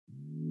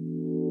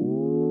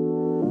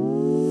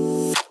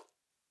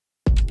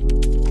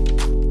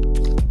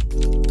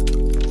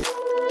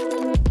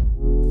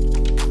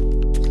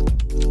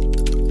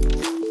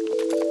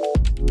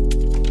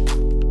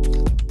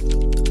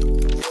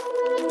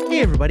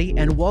everybody,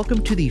 and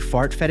welcome to the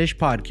Fart Fetish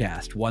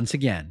Podcast once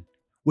again.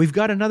 We've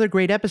got another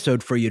great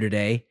episode for you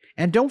today,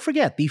 and don't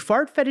forget, the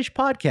Fart Fetish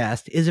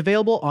Podcast is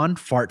available on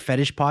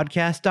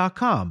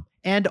fartfetishpodcast.com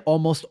and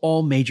almost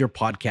all major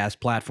podcast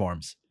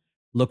platforms.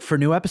 Look for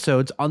new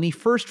episodes on the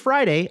first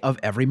Friday of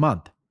every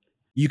month.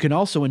 You can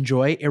also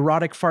enjoy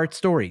erotic fart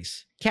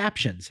stories,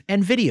 captions,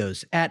 and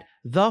videos at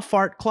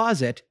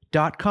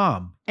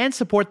thefartcloset.com and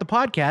support the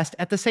podcast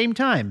at the same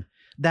time.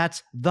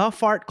 That's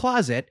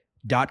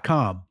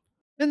thefartcloset.com.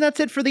 And that's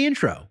it for the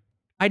intro.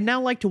 I'd now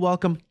like to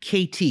welcome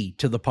KT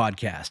to the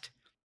podcast.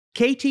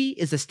 KT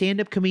is a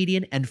stand-up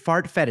comedian and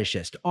fart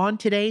fetishist on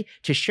today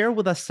to share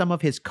with us some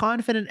of his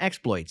confident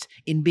exploits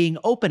in being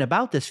open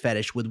about this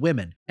fetish with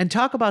women and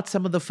talk about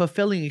some of the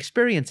fulfilling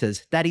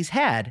experiences that he's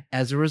had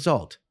as a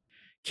result.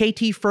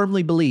 KT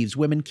firmly believes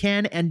women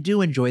can and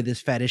do enjoy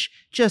this fetish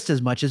just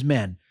as much as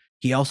men.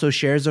 He also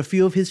shares a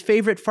few of his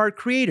favorite fart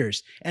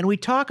creators, and we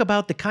talk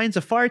about the kinds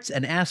of farts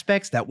and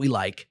aspects that we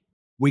like.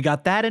 We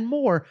got that and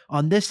more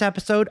on this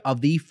episode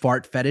of the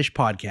Fart Fetish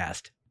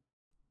Podcast.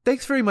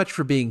 Thanks very much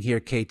for being here,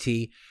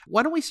 KT.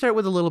 Why don't we start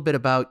with a little bit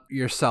about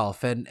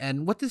yourself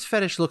and what this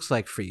fetish looks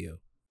like for you?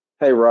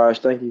 Hey,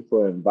 Raj, thank you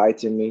for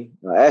inviting me.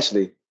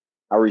 Actually,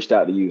 I reached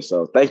out to you,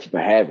 so thank you for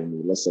having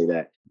me. Let's say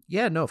that.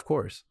 Yeah, no, of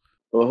course.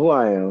 Well, who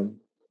I am,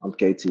 I'm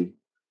KT.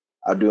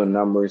 I do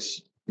numerous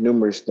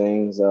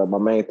things. My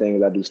main thing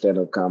is I do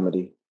stand-up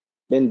comedy.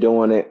 Been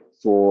doing it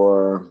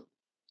for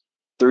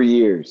 3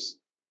 years.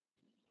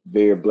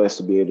 Very blessed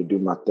to be able to do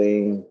my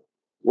thing.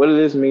 What does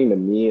this mean to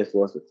me as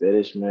far as the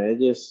fetish, man?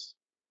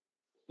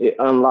 It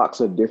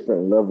unlocks a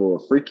different level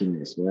of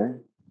freakiness,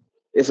 man.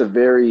 It's a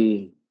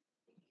very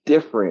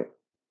different,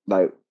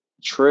 like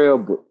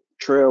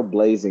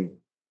trailblazing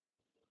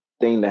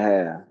thing to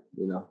have,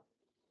 you know.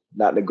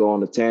 Not to go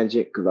on a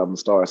tangent because I'm gonna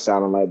start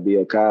sounding like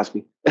Bill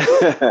Cosby.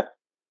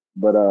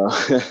 but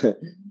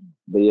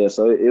but yeah,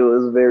 so it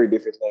was a very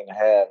different thing to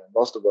have. And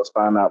most of us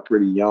found out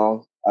pretty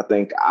young. I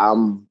think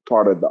I'm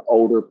part of the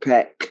older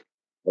pack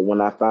when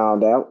I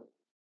found out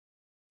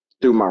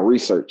through my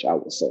research, I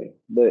would say.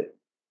 But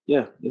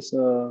yeah, it's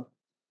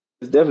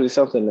definitely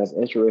something that's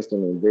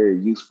interesting and very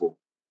useful.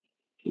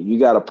 If you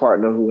got a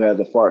partner who has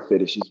a fart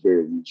fetish, she's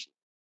very useful.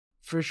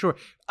 For sure.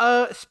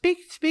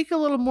 Speak a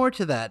little more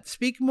to that.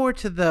 Speak more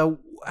to the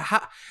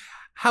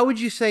how would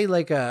you say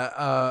like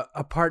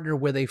a partner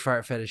with a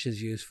fart fetish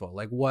is useful?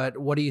 Like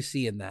what do you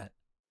see in that?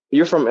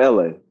 You're from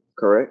LA,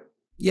 correct?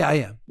 Yeah, I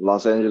am.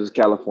 Los Angeles,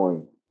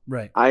 California.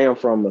 Right. I am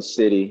from a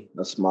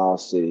small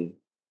city,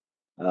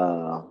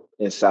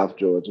 in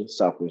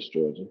Southwest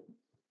Georgia,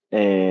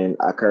 and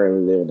I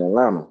currently live in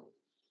Atlanta.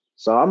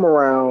 So I'm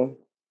around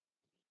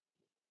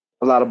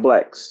a lot of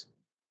blacks.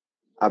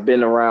 I've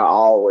been around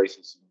all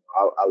races.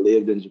 I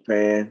lived in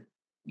Japan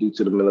due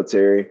to the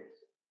military,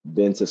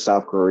 been to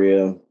South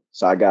Korea.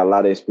 So I got a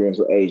lot of experience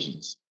with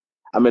Asians.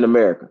 I'm in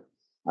America.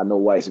 I know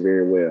whites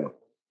very well.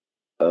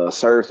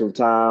 Served some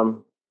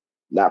time,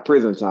 not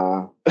prison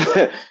time,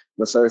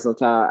 but served some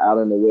time out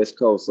in the West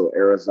Coast. So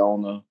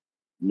Arizona,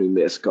 New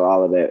Mexico,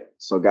 all of that.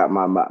 So got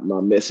my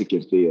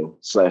Mexican feel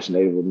 /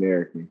 Native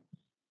American.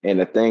 And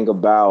the thing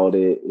about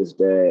it is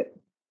that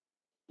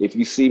if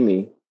you see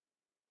me,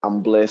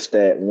 I'm blessed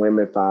that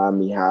women find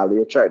me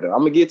highly attractive.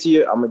 I'm gonna get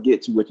to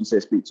what you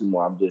said. Speak to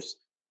more. I'm just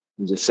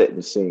setting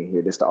the scene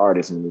here. This the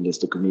artist and me, this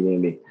the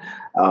community.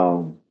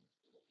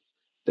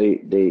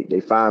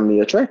 They find me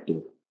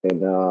attractive,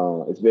 and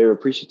it's very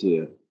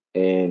appreciative.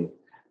 And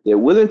they're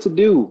willing to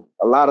do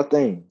a lot of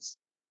things.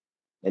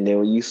 And then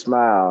when you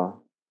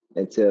smile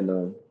and tell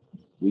them,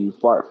 "Will you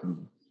fart for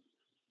me?"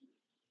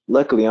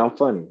 Luckily, I'm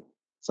funny,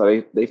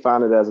 so they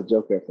find it as a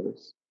joke at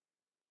first,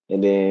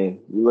 and then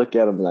you look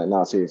at them like,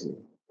 "No, seriously.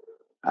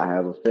 I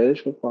have a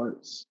fetish for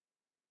farts,"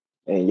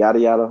 and yada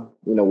yada,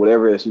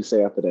 whatever else you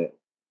say after that.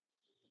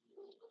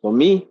 For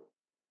me,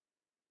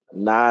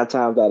 9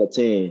 times out of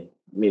 10,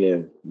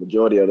 meaning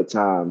majority of the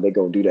time, they're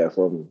gonna do that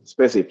for me,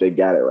 especially if they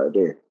got it right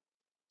there.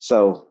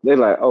 So they're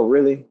like, "Oh,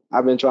 really?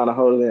 I've been trying to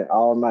hold it in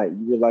all night.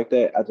 You really like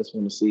that? I just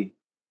want to see,"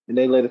 and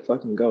they let it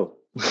fucking go.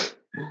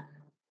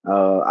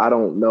 I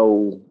don't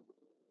know.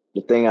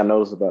 The thing I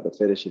noticed about the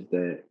fetish is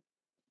that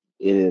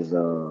it is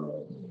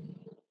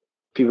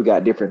people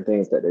got different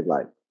things that they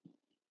like.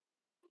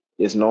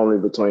 It's normally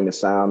between the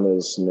sound and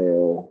the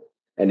smell,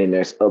 and then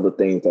there's other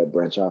things that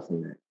branch off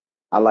from that.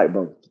 I like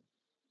both.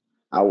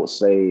 I would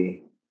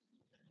say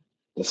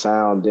the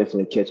sound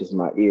definitely catches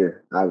my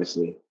ear,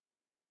 obviously,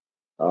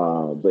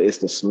 but it's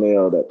the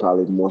smell that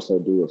probably more so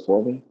do it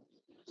for me.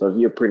 So if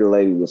you're a pretty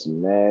lady with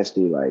some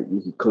nasty, like you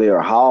can clear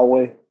a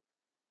hallway,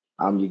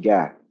 I'm your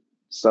guy.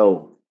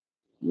 So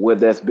what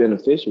that's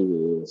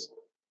beneficial is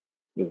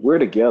if we're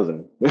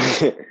together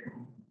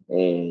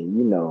and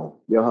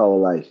your whole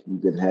life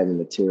you've been having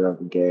to tear up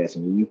the gas,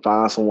 and when you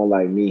find someone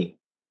like me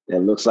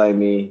that looks like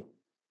me,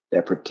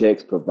 that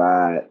protects,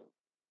 provide,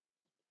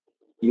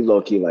 you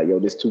low key like, yo,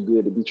 this too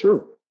good to be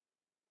true.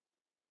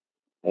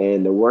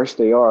 And the worse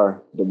they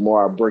are, the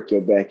more I break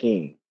your back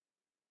in.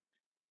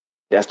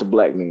 That's the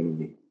black man in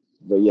me.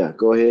 But yeah,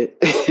 go ahead.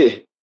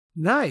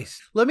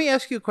 Nice. Let me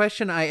ask you a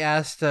question I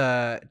asked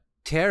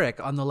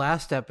Tarek on the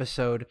last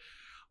episode,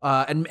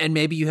 and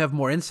maybe you have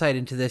more insight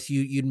into this.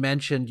 You'd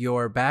mentioned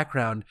your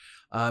background.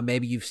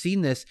 Maybe you've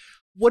seen this.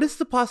 What is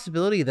the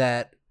possibility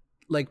that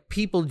like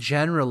people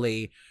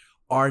generally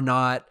are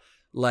not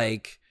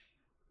like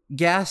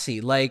gassy?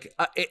 Like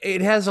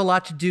it has a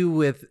lot to do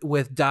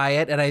with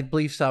diet, and I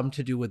believe some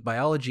to do with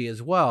biology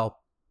as well.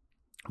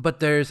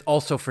 But there's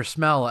also for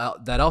smell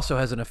that also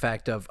has an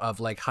effect of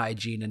like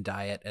hygiene and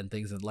diet and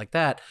things like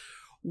that.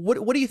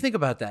 What do you think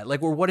about that?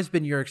 Like, or what has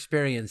been your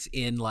experience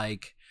in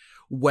like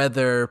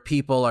whether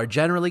people are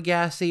generally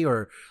gassy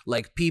or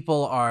like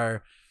people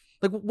are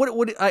like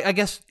I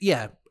guess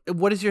yeah.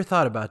 What is your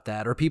thought about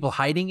that? Are people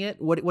hiding it?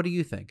 What do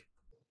you think?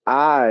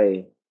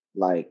 I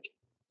like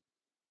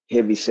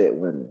heavy set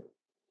women,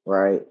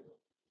 right?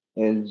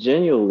 And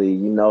genuinely,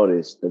 you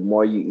notice the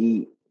more you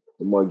eat,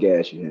 the more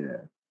gas you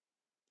have.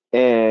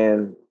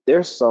 And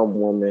there's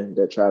some women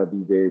that try to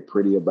be very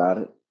pretty about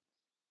it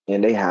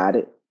and they hide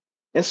it.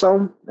 And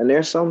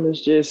there's some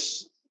that's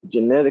just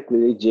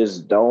genetically,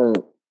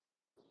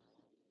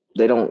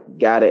 they don't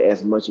got it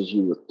as much as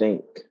you would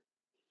think.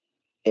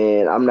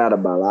 And I'm not a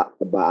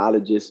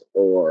biologist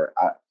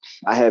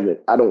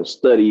I don't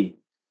study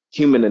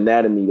human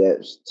anatomy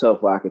that's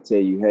tough where I could tell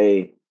you,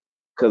 hey,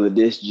 because of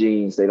this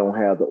genes, they don't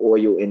have the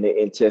oil in their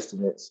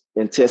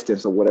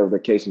intestines or whatever the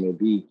case may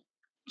be.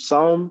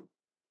 Some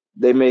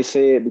they may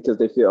say it because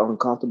they feel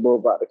uncomfortable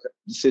about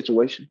the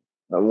situation.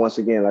 Once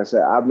again, like I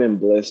said, I've been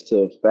blessed to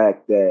the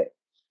fact that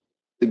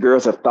the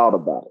girls have thought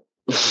about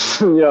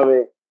it. You know what I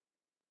mean?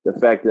 The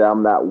fact that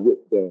I'm not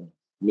with them,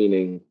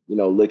 meaning,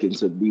 looking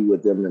to be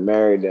with them and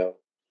marry them,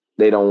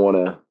 they don't want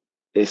to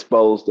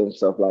expose them,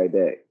 stuff like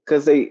that.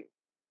 Because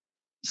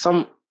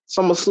some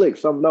are slick,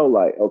 some know,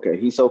 like, okay,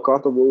 he's so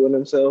comfortable with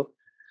himself.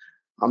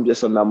 I'm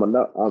just a number.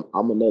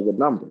 I'm another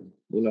number,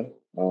 you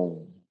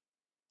know.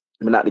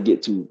 But not to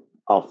get too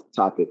off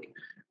topic.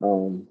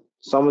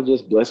 Some are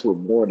just blessed with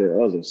more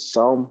than others.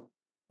 Some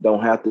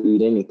don't have to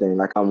eat anything.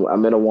 Like I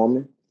met a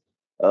woman.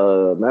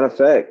 Matter of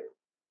fact,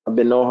 I've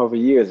been knowing her for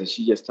years, and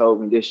she just told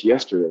me this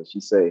yesterday.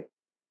 She said,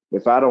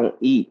 "If I don't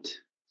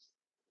eat,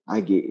 I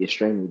get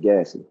extremely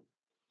gassy."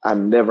 I've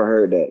never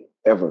heard that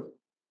ever,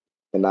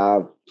 and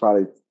I've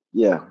told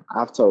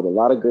a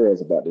lot of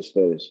girls about this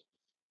fetish.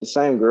 The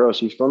same girl,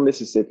 she's from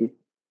Mississippi.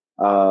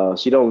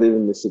 She don't live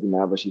in Mississippi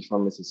now, but she's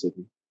from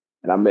Mississippi,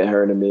 and I met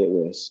her in the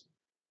Midwest.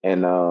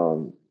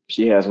 And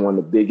she has one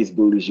of the biggest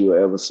booties you'll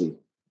ever see.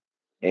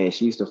 And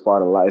she used to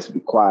fart a lot. Used to be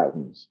quiet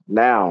ones.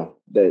 Now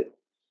that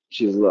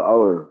she's a little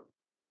older,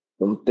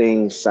 them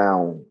things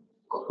sound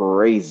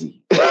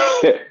crazy.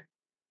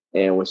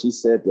 And when she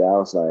said that, I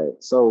was like,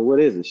 "So what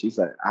is it?" She's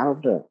like, "I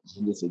don't know.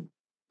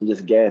 I'm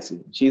just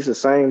gassy." She's the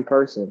same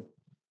person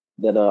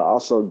that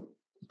also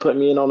put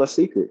me in on a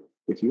secret.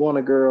 If you want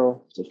a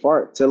girl to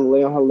fart, tell her to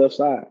lay on her left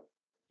side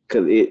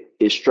because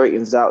it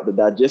straightens out the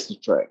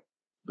digestive tract.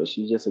 But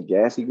she's just a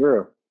gassy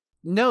girl.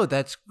 No,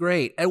 that's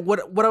great. And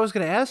what I was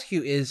going to ask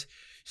you is,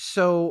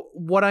 so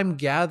what I'm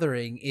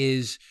gathering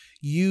is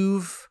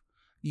you've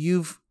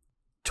you've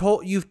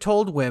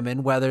told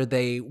women whether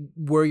they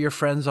were your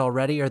friends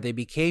already or they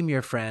became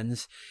your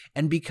friends,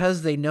 and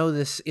because they know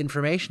this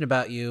information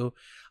about you,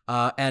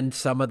 and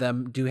some of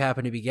them do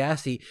happen to be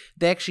gassy,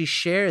 they actually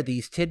share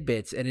these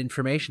tidbits and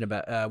information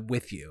about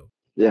with you.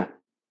 Yeah,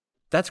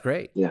 That's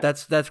great. yeah,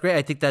 That's great. yeah,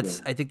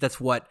 I think that's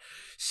what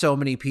so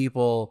many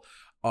people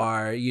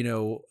are,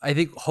 I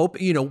think hope,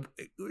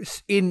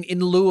 in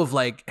lieu of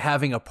like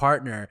having a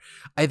partner,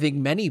 I think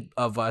many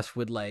of us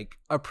would like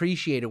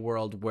appreciate a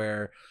world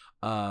where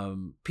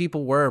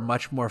people were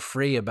much more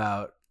free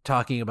about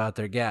talking about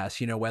their gas,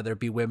 whether it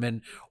be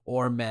women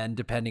or men,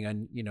 depending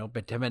on,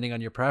 but depending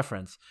on your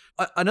preference.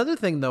 Another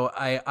thing though,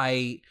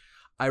 I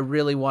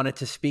really wanted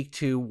to speak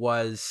to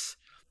was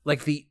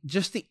like the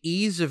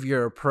ease of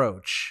your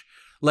approach.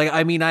 Like,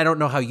 I mean, I don't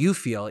know how you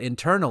feel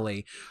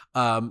internally,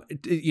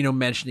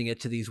 mentioning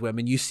it to these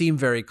women. You seem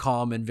very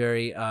calm and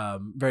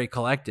very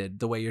collected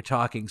the way you're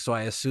talking. So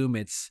I assume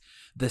it's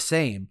the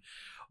same.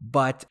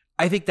 But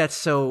I think that's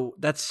so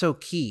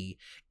key.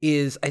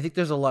 Is I think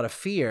there's a lot of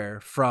fear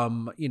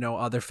from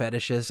other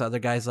fetishists, other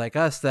guys like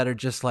us that are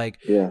just like,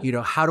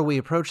 yeah, how do we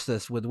approach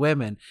this with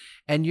women?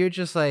 And you're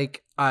just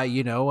like,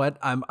 you know what?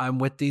 I'm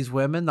with these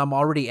women. I'm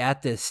already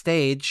at this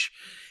stage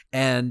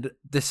and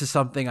this is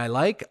something I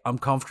like. I'm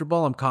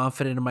comfortable. I'm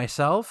confident in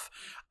myself.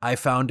 I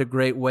found a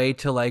great way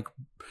to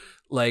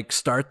like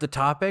start the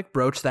topic,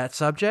 broach that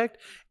subject,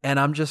 and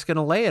I'm just going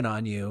to lay it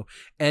on you.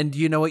 And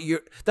you know what,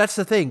 that's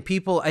the thing.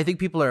 I think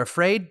people are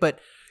afraid, but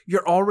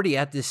you're already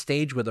at this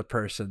stage with a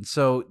person.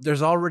 So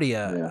there's already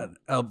yeah.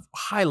 a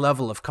high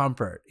level of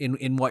comfort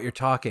in what you're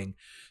talking.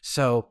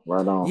 So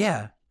Right on.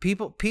 yeah,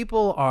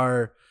 people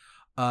are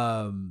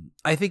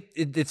I think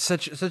it's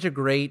such a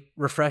great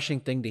refreshing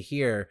thing to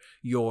hear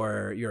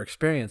your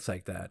experience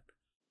like that.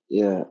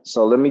 Yeah.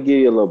 So let me give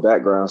you a little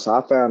background. So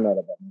I found out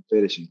about my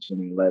fetish in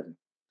 2011,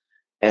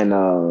 and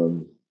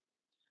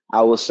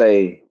I would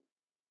say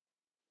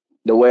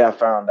the way I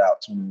found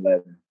out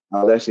 2011,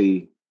 I was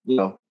actually,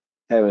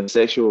 having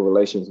sexual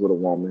relations with a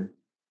woman,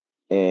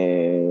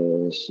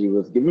 and she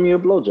was giving me a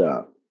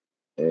blowjob.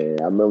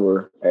 And I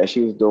remember as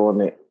she was doing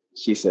it,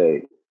 she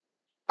said,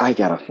 "I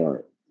got to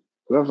fart."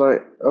 And I was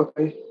like,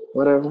 "Okay,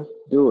 whatever,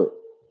 do it."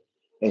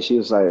 And she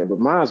was like, "But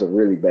mine's are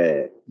really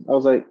bad." I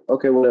was like,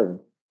 "Okay, whatever."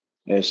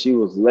 And she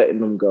was letting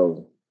them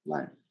go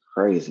like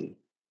crazy,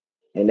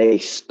 and they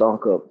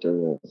stunk up the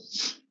room.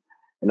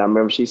 And I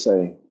remember she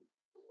saying,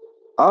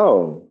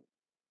 "Oh,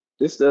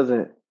 this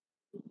doesn't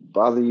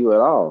bother you at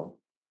all.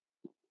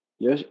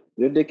 Your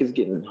your dick is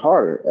getting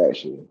harder,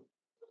 actually."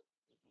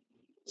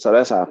 So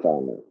that's how I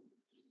found it.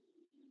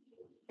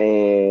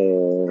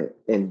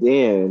 And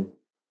then,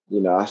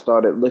 I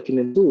started looking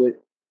into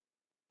it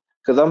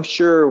because I'm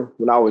sure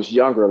when I was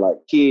younger,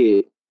 like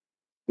kid,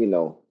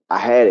 I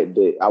had it,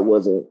 but I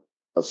wasn't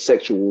a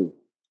sexual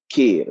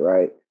kid,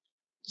 right?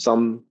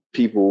 Some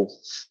people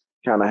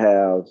kind of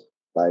have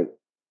like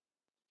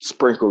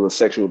sprinkles of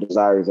sexual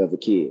desires as a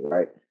kid,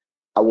 right?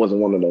 I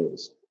wasn't one of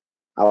those.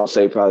 I would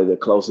say probably the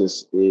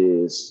closest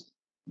is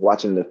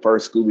watching the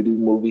first Scooby Doo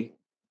movie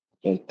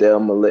and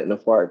Thelma letting the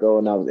fart go,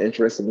 and I was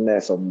interested in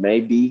that. So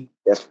maybe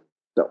that's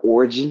the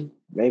origin,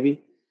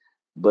 maybe.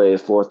 But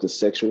as far as the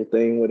sexual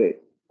thing with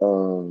it,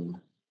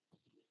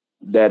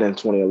 that in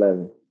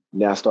 2011.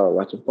 Then I started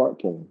watching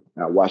fart porn.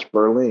 I watched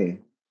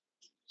Berlin.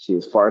 She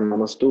was farting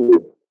on a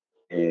stool,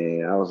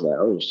 and I was like,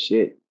 "Oh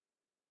shit!"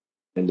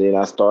 And then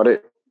I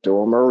started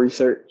doing my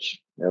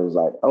research. And I was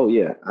like, "Oh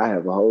yeah, I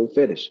have a whole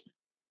fetish."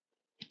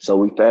 So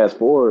we fast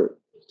forward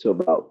to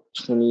about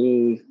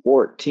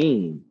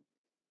 2014,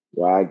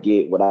 where I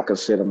get what I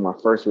consider my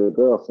first real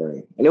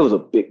girlfriend. And it was a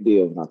big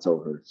deal when I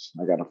told her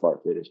I got a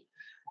fart fetish.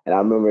 And I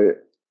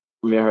remember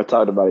me and her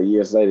talked about it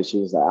years later. She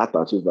was like, I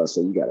thought she was about to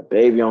say, you got a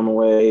baby on the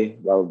way,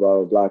 blah, blah,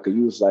 blah, blah. Cause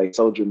you was like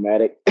so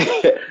dramatic.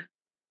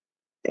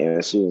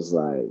 And she was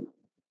like,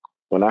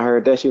 when I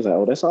heard that, she was like,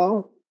 oh, that's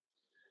all?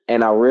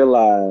 And I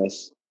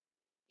realized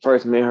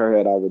first me and her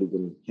had already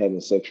been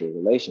having sexual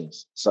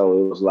relations. So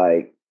it was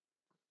like,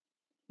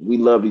 we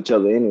loved each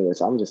other anyway.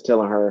 So I'm just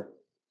telling her,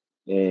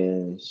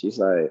 and she's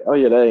like, oh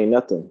yeah, that ain't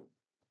nothing.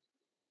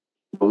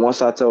 But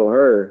once I told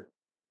her,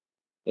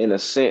 in a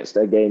sense,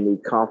 that gave me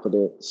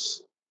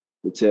confidence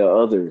to tell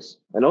others.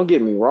 And don't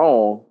get me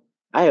wrong,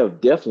 I have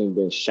definitely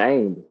been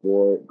shamed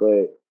for it,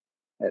 but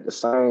at the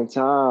same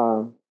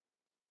time,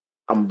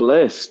 I'm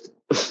blessed.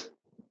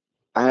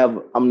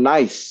 I'm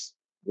nice.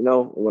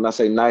 When I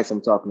say nice,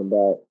 I'm talking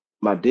about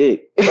my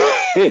dick. So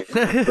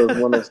it's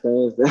one of those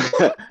things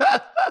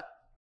that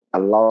I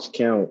lost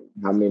count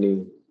how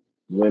many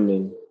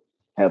women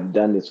have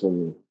done this for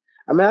me.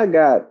 I mean, I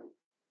got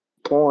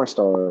porn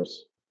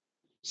stars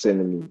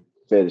sending me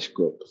fetish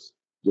clips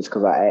just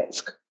because I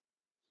ask.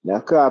 Now,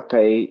 cause I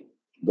paid,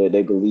 but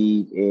they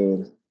believe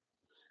in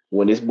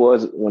when this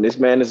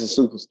man is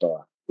a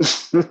superstar,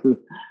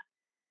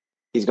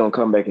 he's gonna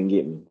come back and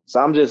get me. So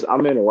I'm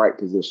in the right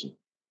position.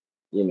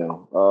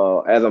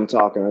 As I'm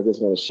talking, I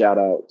just want to shout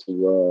out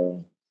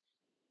to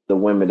the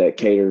women that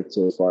cater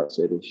to fart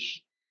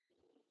fetish.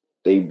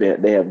 They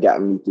have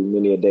gotten me through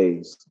many a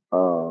days.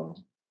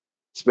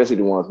 Especially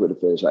the ones with the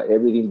fetish, like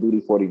Everything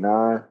Booty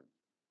 49.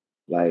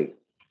 Like,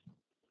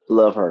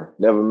 love her.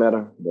 Never met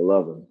her, but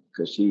love her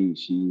because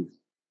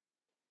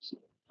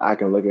I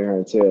can look at her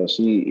and tell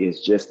she is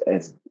just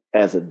as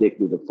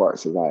addicted to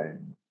farts as I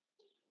am.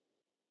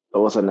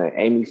 So what's her name?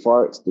 Amy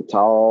Farts, the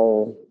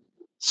tall,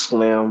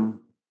 slim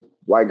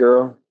white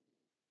girl.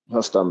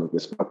 Her stomach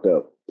is fucked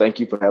up.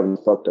 Thank you for having a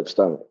fucked up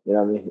stomach. You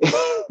know what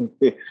I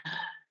mean?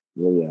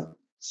 Yeah.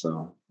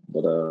 So,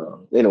 but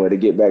anyway, to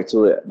get back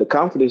to it, the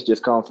confidence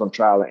just comes from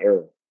trial and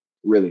error.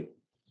 Really,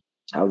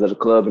 I was at a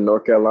club in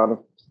North Carolina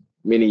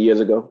many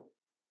years ago.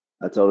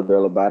 I told a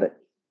girl about it,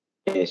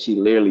 and she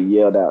literally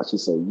yelled out. She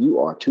said, "You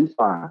are too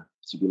fine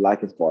to be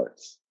liking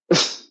farts."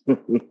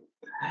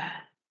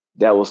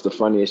 That was the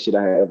funniest shit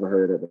I had ever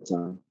heard at the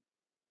time.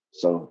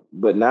 So,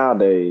 but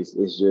nowadays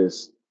it's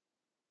just,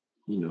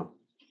 you know,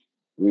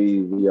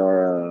 we we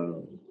are uh,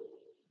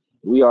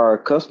 we are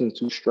accustomed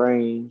to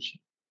strange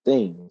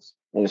things,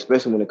 and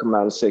especially when it comes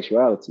down to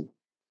sexuality,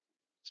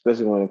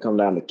 especially when it comes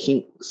down to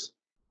kinks.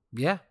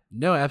 Yeah,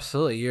 no,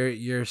 absolutely.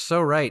 You're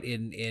so right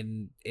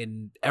in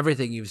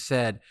everything you've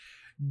said.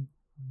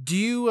 Do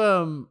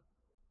you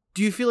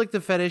do you feel like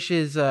the fetish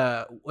is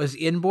was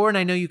inborn?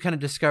 I know you kind of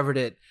discovered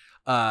it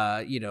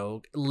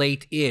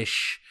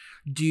late-ish.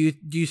 Do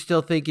you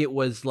still think it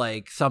was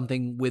like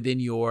something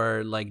within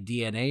your like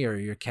DNA or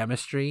your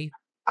chemistry?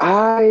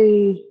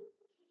 I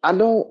I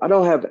don't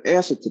have the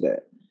answer to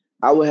that.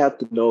 I would have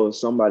to know if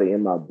somebody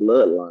in my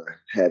bloodline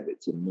had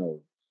it to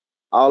know.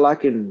 All I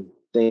can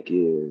think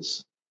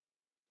is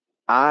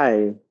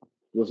I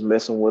was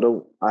messing with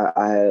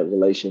I had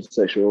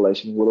sexual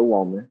relations with a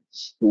woman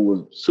who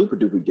was super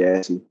duper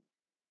gassy.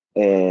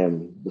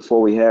 And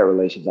before we had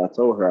relations, I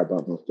told her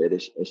about my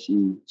fetish, and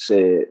she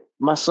said,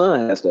 "My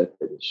son has that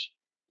fetish."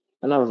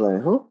 And I was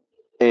like, "Huh?"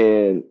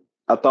 And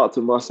I thought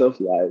to myself,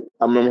 like,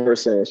 I remember her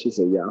saying, she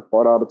said, "Yeah, I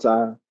fart all the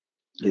time.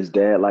 His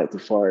dad liked to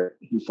fart.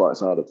 He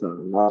farts all the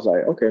time." And I was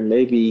like, okay,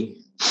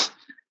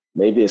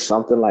 maybe it's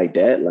something like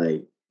that,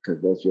 like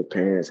because both your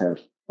parents have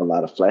a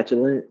lot of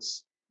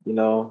flatulence, you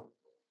know.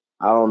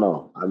 I don't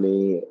know. I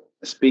mean,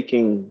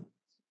 speaking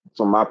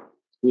from my,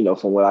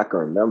 from what I can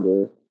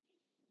remember,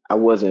 I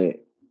wasn't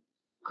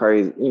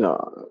crazy.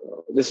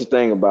 This is the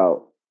thing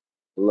about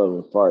love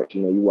and fart.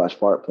 You watch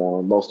fart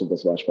porn. Most of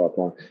us watch fart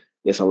porn.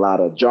 It's a lot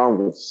of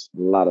genres,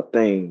 a lot of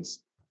things.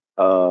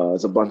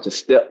 It's a bunch of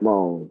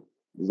stepmom.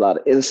 There's a lot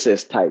of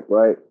incest type,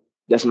 right?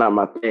 That's not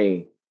my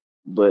thing.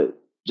 But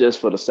just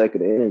for the sake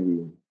of the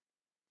interview,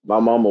 my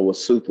mama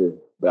was super,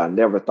 but I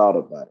never thought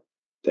about it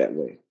that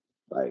way.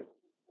 Like,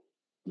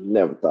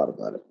 never thought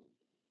about it.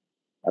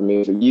 I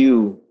mean, for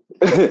you,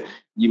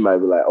 you might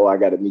be like, "Oh, I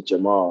got to meet your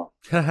mom."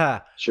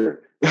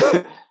 Sure.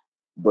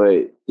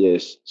 But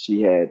yes,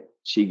 she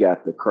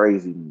got the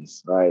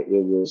craziness, right?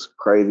 It was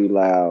crazy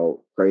loud,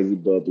 crazy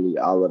bubbly,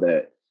 all of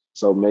that.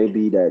 So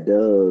maybe that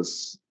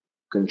does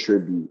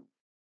contribute.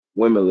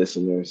 Women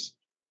listeners,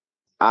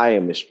 I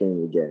am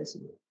extremely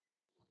gassy.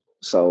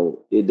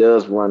 So it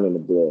does run in the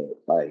blood.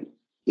 Like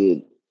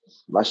it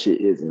my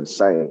shit is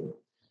insane.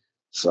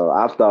 So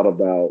I've thought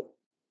about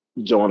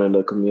joining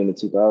the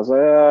community, but I was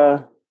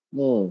like,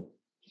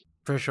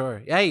 For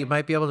sure. Yeah, you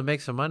might be able to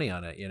make some money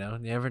on it, you know?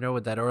 You never know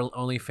with that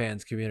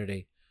OnlyFans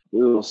community.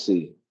 we will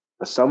see.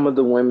 Some of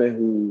the women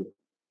who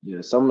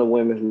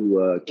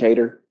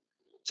cater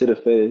to the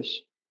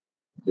fetish,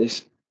 they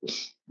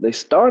they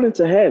starting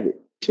to have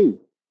it too.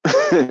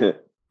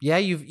 Yeah,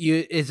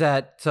 you is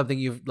that something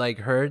you've like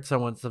heard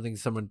something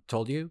someone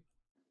told you?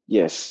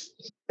 Yes,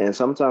 and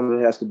sometimes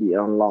it has to be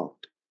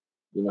unlocked.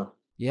 You know.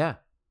 Yeah.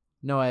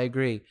 No, I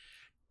agree.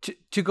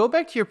 To go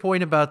back to your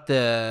point about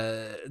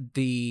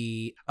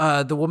the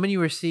woman you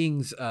were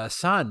seeing's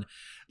son,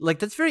 like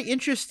that's very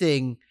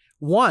interesting.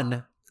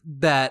 One,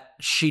 that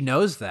she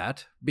knows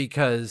that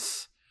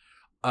because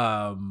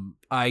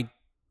I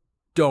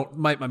don't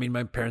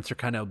my parents are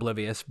kind of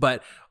oblivious,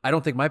 but I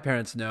don't think my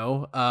parents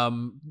know,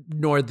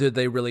 nor do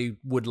they really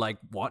would like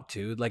want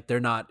to, like they're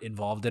not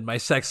involved in my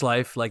sex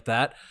life like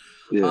that.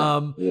 Yeah.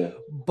 um Yeah.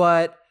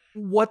 but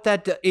what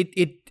that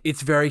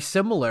it's very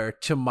similar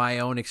to my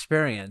own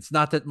experience.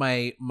 Not that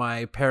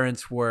my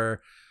parents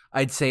were,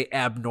 I'd say,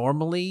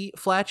 abnormally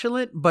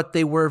flatulent, but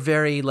they were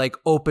very like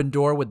open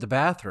door with the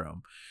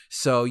bathroom.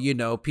 So,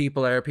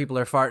 people are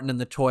farting in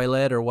the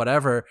toilet or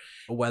whatever,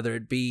 whether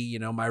it be,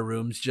 my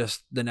room's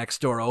just the next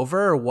door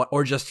over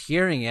or just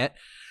hearing it.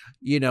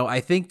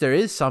 I think there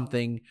is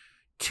something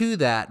to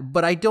that,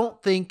 but I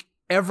don't think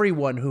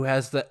everyone who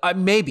has the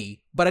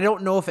maybe, but I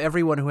don't know if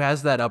everyone who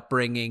has that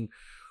upbringing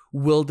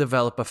will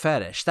develop a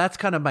fetish. That's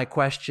kind of my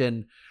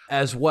question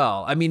as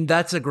well. I mean,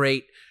 that's a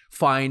great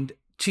find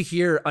to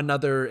hear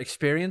another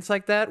experience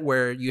like that,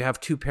 where you have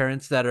two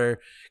parents that are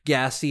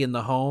gassy in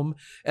the home,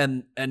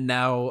 and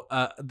now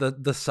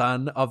the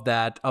son of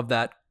that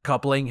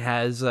coupling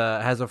has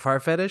a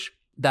fart fetish.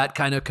 That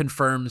kind of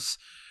confirms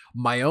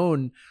my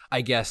own,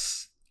 I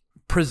guess,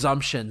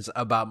 presumptions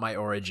about my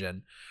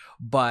origin.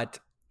 But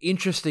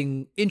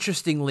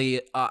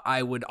interestingly,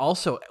 I would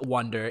also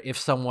wonder if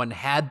someone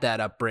had that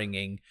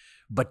upbringing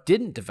but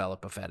didn't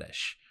develop a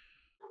fetish.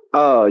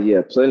 Oh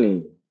yeah,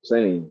 plenty,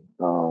 plenty.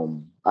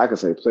 I could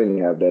say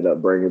plenty have that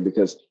upbringing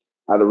because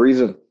the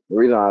reason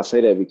I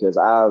say that because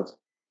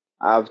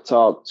I've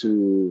talked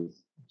to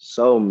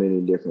so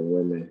many different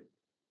women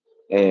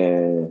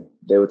and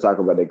they would talk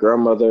about their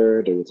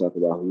grandmother, they would talk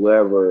about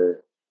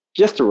whoever,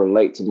 just to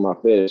relate to my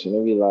fetish, and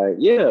they'd be like,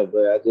 "Yeah,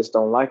 but I just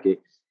don't like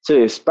it."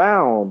 To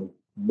expound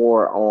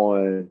more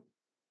on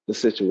the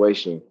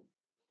situation,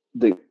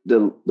 the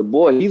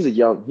boy, he's a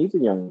young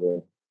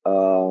boy.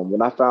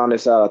 When I found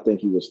this out, I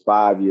think he was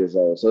 5 years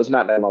old, so it's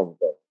not that long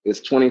ago. It's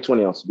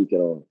 2020. I'm speaking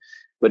on,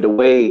 but the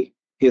way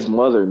his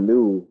mother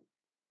knew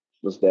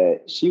was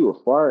that she would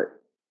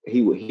fart,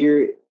 he would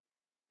hear it,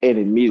 and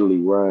immediately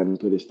run and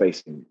put his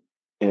face in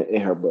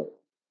her butt.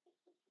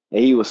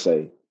 And he would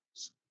say,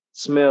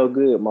 "Smell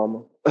good,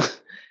 mama."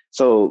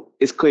 So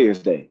it's clear as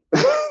day.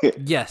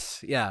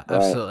 Yes, yeah, Right?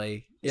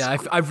 absolutely. It's Yeah,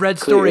 I've read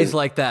stories clear.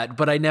 like that,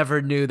 but I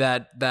never knew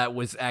that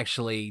was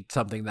actually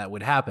something that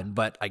would happen.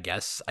 But I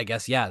guess,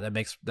 yeah,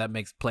 that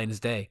makes plain as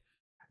day.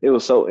 It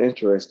was so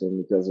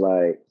interesting because,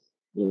 like,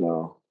 you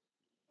know,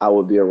 I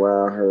would be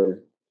around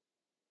her.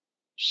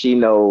 She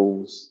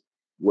knows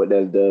what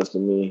that does to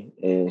me,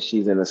 and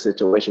she's in a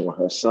situation where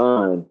her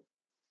son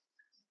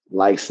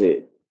likes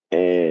it,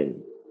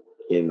 and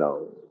you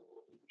know,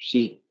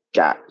 she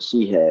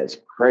has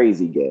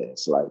crazy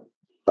gas. Like,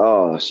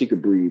 oh, she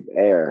could breathe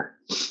air.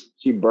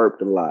 She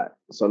burped a lot.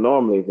 So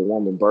normally, if a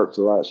woman burps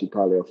a lot, she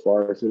probably a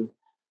fart or two.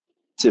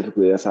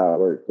 Typically, that's how it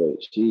works.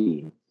 But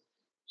she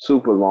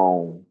super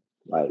long,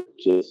 like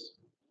just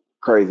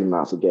crazy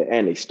amounts of gas,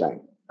 and they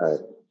stink. Right?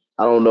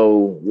 I don't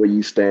know where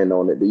you stand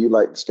on it. Do you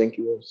like the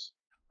stinky ones?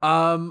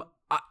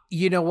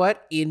 You know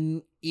what?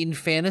 In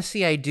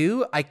fantasy, I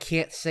do. I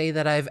can't say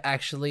that I've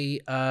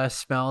actually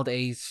smelled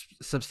a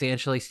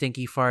substantially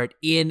stinky fart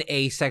in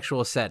a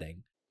sexual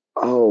setting.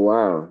 Oh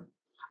wow.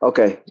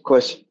 Okay,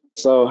 question.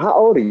 So how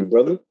old are you,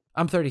 brother?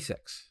 I'm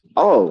 36.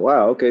 Oh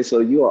wow. Okay, so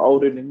you are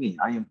older than me.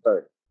 I am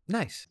 30.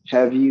 Nice.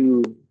 Have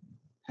you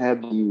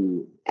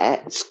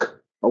asked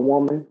a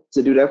woman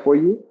to do that for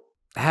you?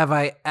 Have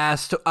I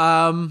asked?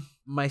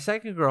 My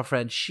second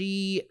girlfriend,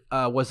 she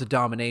was a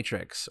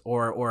dominatrix,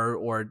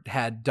 or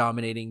had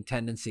dominating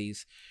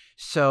tendencies.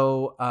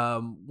 So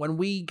when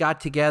we got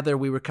together,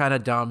 we were kind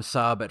of dom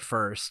sub at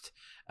first,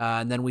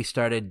 and then we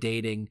started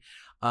dating.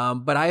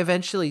 But I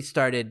eventually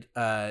started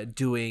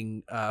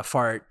doing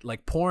fart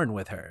like porn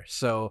with her.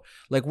 So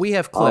like we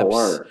have Oh, clips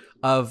word.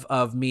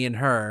 of me and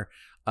her,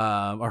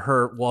 or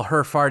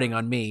her farting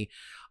on me,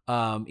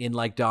 in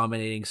like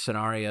dominating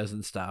scenarios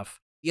and stuff.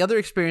 The other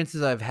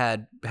experiences I've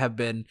had have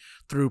been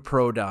through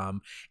pro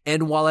dom,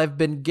 and while I've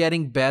been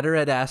getting better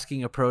at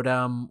asking a pro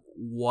dom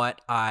what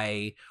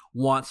I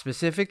want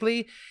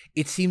specifically,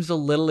 it seems a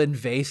little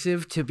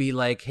invasive to be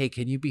like, "Hey,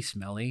 can you be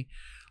smelly?"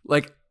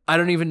 Like I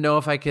don't even know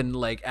if I can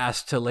like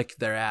ask to lick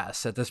their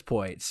ass at this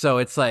point. So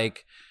it's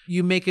like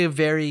you make a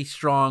very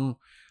strong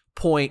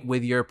point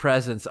with your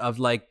presence of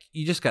like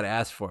you just got to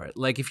ask for it.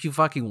 Like if you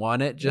fucking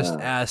want it, just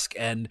Yeah, ask,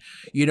 and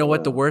you know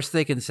what the yeah, worst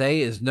they can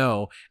say is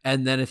no,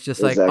 and then it's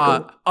just like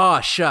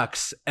exactly.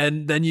 shucks,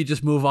 and then you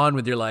just move on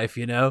with your life,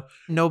 you know?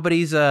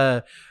 Nobody's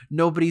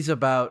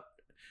about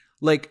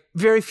like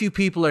very few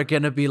people are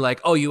going to be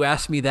like, "Oh, you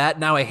asked me that,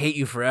 now I hate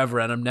you forever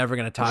and I'm never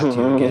going to talk to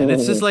you again."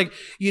 It's just like,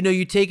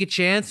 you take a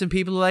chance and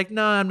people are like,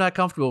 "No, I'm not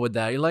comfortable with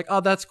that." You're like,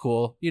 "Oh, that's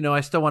cool. I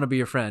still want to be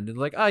your friend." And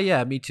like, "Oh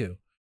yeah, me too."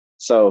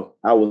 So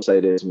I will say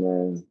this,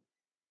 man,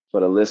 for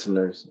the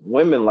listeners,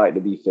 women like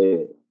to be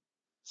fed.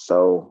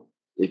 So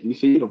if you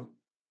feed them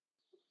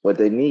what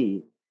they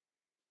need,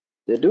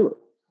 they'll do it.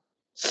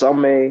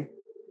 Some may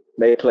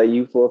play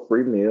you for a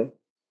free meal.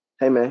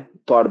 Hey man,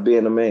 part of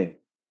being a man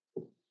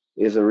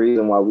is a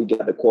reason why we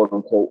got the quote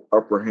unquote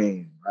upper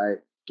hand, right?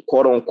 The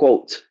quote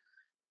unquote,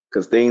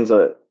 because things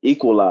are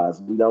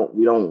equalized. We don't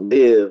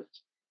live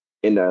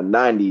in the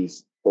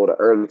 90s or the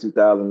early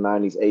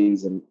 2090s,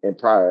 80s and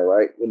prior,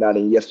 right? We're not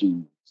in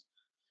yesteryear.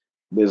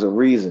 There's a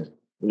reason.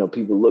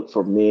 People look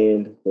for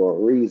men for a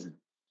reason.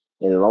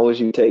 And as long as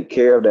you take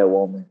care of that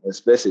woman,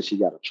 especially if she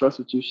got to trust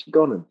with you, she's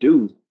gonna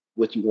do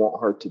what you want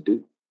her to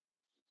do.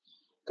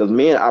 Because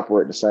men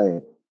operate the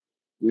same.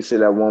 We see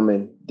that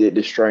woman did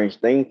this strange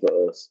thing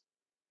for us.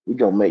 We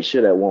gonna make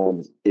sure that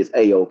woman is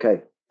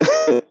a-okay.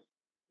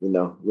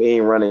 We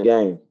ain't running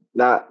game.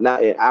 Not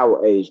in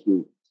our age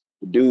group.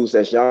 The dudes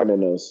that's younger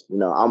than us,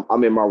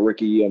 I'm in my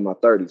rookie year in my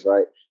 30s,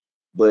 right?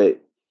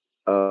 But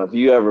if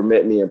you ever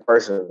met me in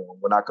person,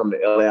 when I come to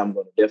LA, I'm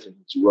gonna definitely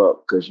hit you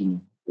up because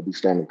will be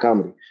stand-up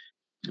comedy.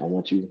 I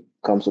want you to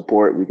come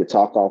support. We could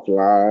talk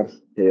offline.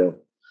 Hell,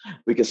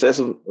 we could set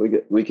some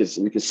we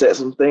could set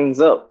some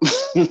things up.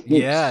 you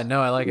Yeah,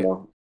 no, I like it.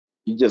 know,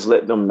 you just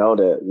let them know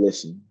that,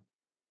 listen,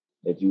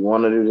 if you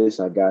want to do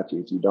this, I got you.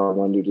 If you don't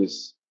want to do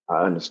this,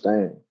 I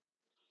understand.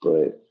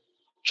 But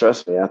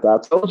trust me, after I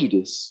told you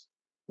this,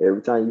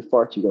 every time you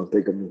fart, you're gonna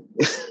think of me.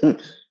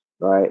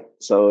 Right.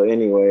 So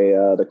anyway,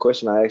 the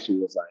question I asked you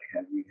was like,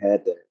 have you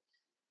had that?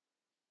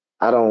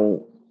 I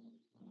don't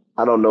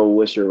I don't know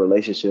what's your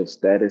relationship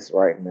status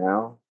right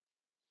now,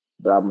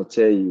 but I'm gonna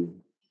tell you,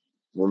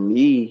 for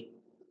me,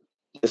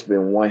 it's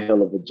been one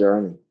hell of a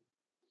journey.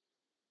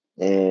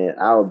 And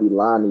I would be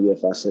lying to you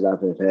if I said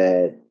I've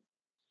had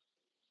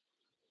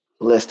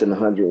less than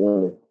 100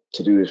 women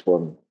to do this for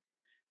me.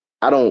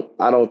 I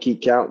don't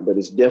keep count, but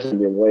it's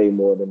definitely been way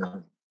more than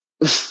 100.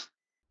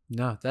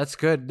 No, that's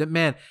good.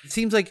 Man, it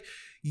seems like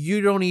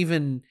you don't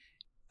even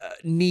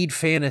need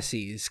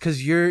fantasies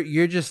because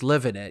you're just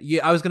living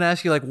it. I was gonna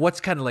ask you like what's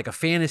kind of like a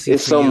fantasy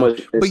It's for so you,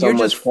 much. but It's so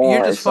much you're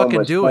porn. just It's so fucking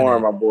much doing porn,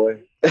 it. my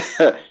boy.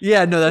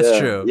 Yeah, no, that's Yeah,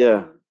 true.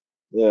 yeah,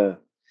 yeah,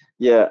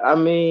 yeah. I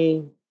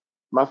mean,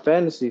 my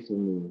fantasy for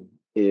me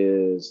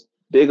is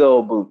big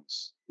old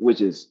boots,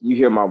 which is you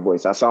hear my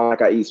voice. I sound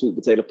like I eat sweet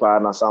potato pie,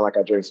 and I sound like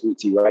I drink sweet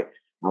tea, right?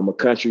 I'm a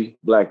country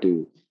black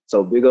dude,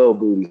 so big old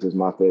booties is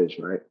my fetish,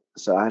 right?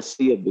 So I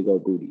see a big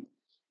old booty,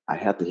 I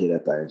have to hit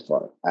that thing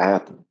fart. I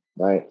have to,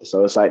 right?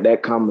 So it's like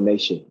that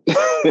combination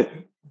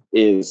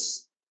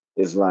is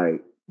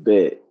like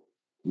bet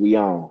we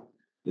on.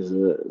 Is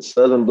a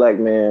southern black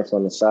man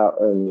from the south,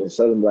 a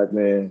southern black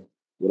man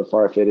with a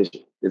fart fetish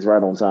is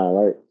right on time,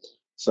 right?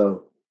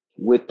 So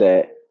with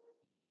that,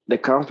 the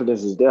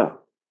confidence is there.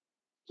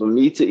 For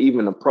me to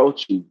even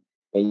approach you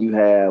and you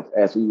have,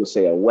 as we would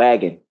say, a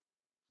wagon,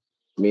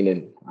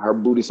 meaning her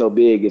booty so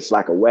big it's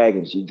like a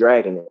wagon, she's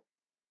dragging it.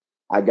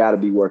 I gotta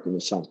be working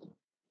with something.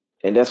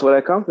 And that's where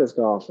that confidence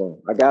comes from.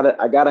 I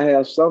gotta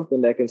have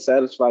something that can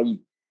satisfy you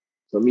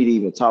for me to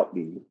even talk to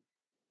you.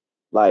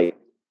 Like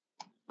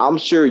I'm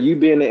sure you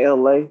being in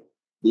LA,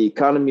 the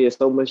economy is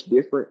so much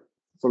different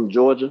from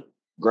Georgia.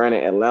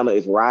 Granted, Atlanta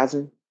is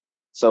rising,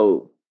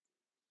 so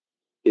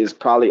it's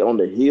probably on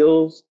the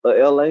hills of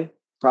LA.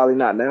 Probably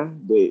not now,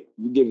 but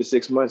you give it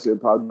 6 months, it'll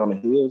probably be on the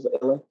hills of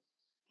LA.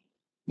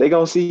 They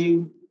gonna see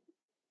you.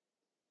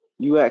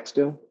 You ask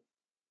them.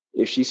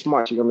 If she's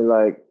smart, she's gonna be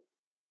like,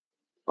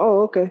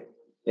 "Oh, okay,"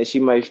 and she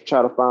might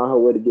try to find her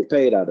way to get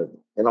paid out of it.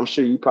 And I'm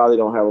sure you probably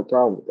don't have a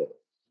problem with that.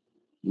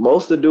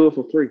 Most will do it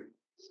for free.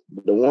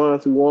 But the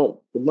ones who want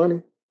the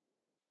money,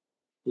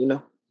 you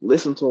know.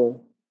 listen to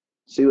them,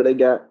 see what they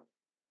got.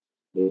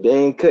 If they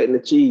ain't cutting the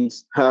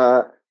cheese,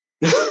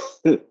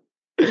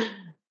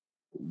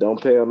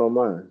 don't pay them no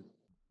mind.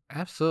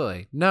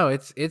 Absolutely. No,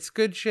 it's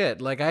good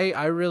shit. Like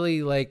I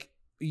really like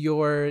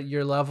your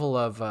level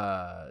of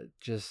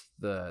just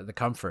the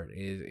comfort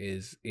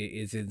is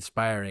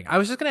inspiring. I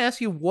was just going to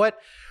ask you what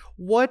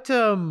what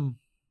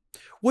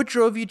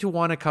drove you to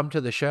want to come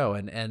to the show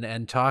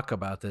and talk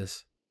about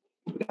this?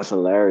 That's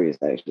hilarious,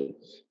 actually.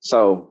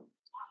 So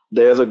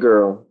there's a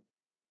girl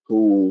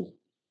who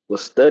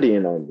was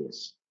studying on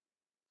this,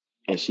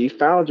 and she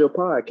found your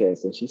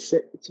podcast and she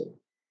sent it to me.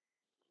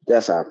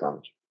 That's how I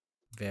found you.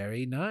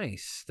 Very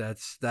nice.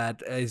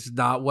 That is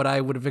not what I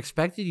would have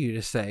expected you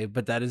to say,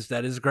 but that is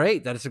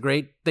great. That is a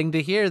great thing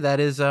to hear. That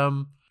is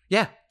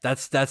yeah,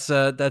 that's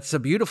a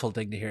beautiful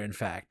thing to hear, in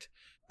fact.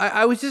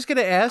 I was just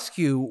gonna ask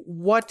you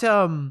what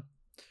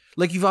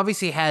like you've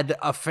obviously had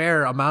a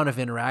fair amount of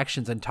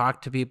interactions and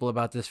talked to people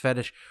about this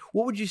fetish.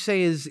 What would you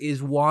say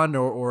is one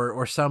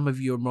or some of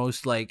your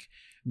most like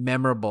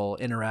memorable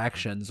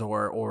interactions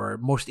or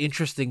most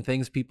interesting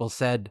things people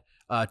said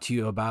to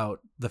you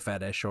about the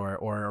fetish or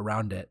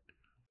around it?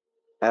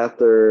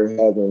 After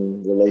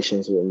having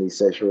relations with me,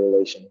 sexual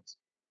relations,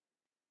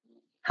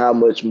 how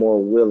much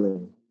more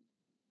willing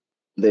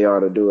they are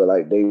to do it.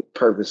 Like they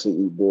purposely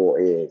eat boiled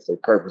eggs, they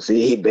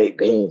purposely eat baked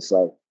beans.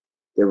 Like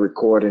they're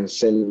recording,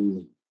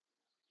 sending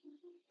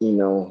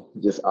me,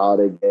 just all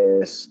their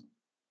gas.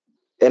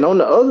 And on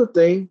the other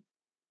thing,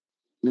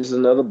 this is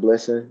another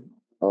blessing.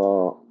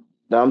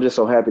 That I'm just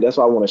so happy. That's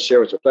why I want to share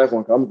with your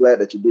platform. I'm glad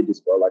that you did this,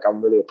 bro. Like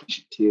I'm really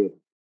appreciative.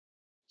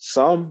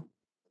 Some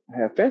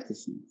have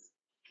fantasies,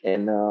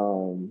 and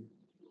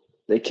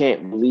they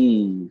can't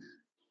believe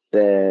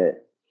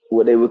that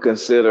what they would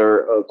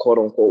consider a quote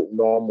unquote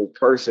normal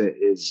person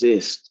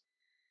exists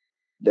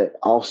that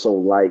also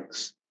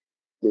likes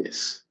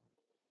this.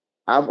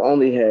 I've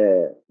only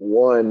had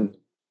one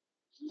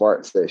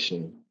fart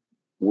session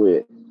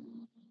with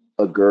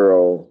a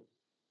girl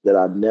that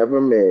I've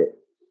never met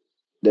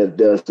that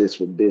does this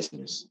for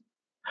business.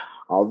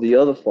 All the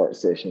other fart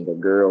sessions are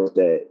girls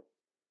that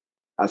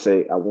I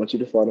say, I want you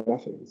to fart in my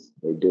face.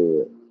 They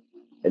do it.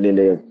 And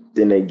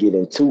then they get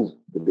into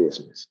the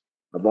business.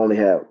 I've only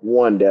had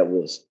one that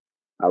was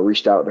I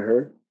reached out to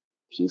her.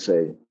 She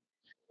said,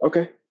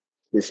 okay,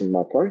 this is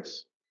my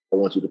price. I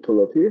want you to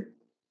pull up here.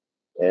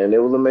 And it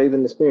was an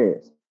amazing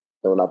experience.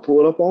 And when I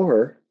pulled up on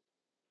her,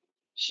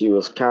 she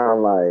was kind of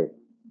like,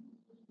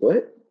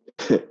 what?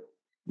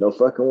 No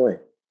fucking way.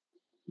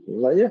 I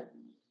was like, yeah,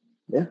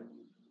 yeah.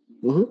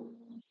 Mm-hmm.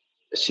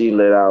 She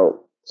let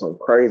out some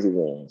crazy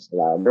ones.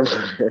 And I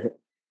remember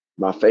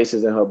my face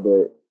is in her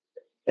butt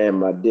and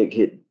my dick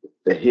hit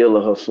the heel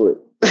of her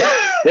foot.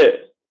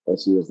 And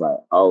she was like,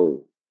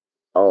 oh,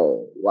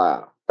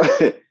 wow.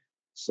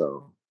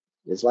 So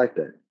it's like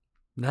that.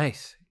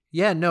 Nice.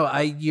 Yeah, no,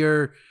 I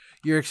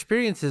your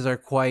experiences are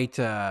quite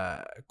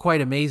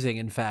amazing,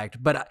 in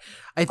fact. But I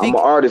I'm an think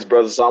artist,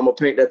 brother, so I'm gonna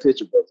paint that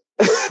picture, brother.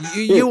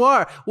 you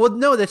are. Well,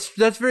 no,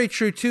 that's very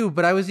true too.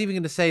 But I was even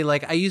going to say,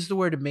 like, I use the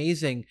word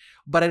amazing,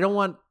 but I don't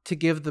want to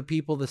give the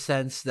people the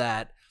sense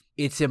that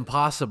it's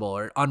impossible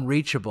or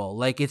unreachable.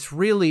 Like, it's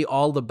really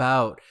all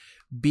about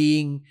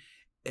being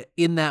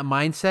in that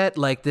mindset,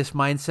 like this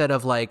mindset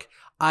of like,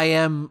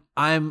 I'm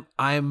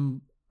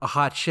a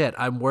hot shit.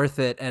 I'm worth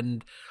it,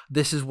 and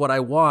this is what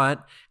I want,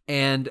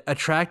 and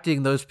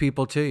attracting those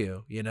people to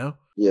you. You know?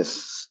 Yes,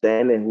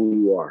 stand in who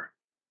you are.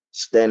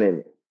 Stand in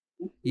it.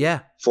 Yeah,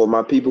 For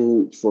my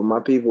people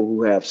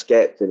who have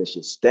scat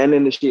finishes, stand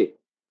in the shit.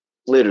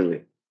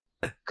 Literally.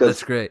 that's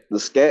Because great. the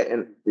scat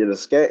and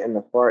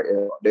the fart,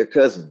 they're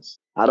cousins.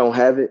 I don't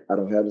have it. I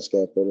don't have the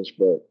scat finish,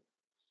 but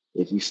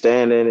if you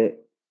stand in it,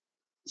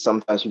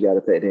 sometimes you got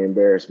to take the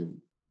embarrassment.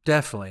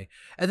 Definitely.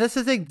 And that's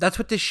the thing. That's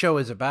what this show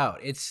is about.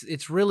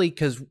 It's really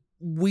because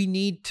we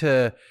need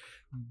to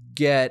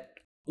get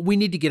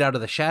out of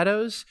the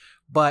shadows,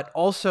 but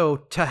also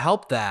to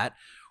help that,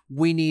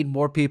 we need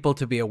more people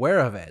to be aware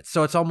of it.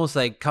 So it's almost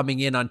like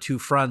coming in on two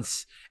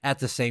fronts at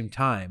the same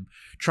time,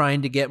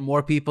 trying to get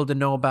more people to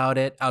know about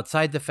it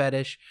outside the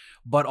fetish,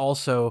 but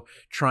also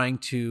trying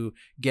to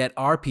get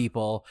our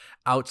people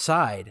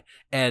outside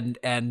and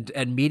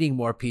meeting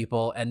more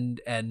people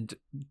and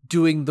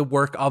doing the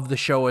work of the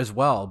show as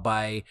well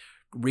by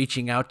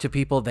reaching out to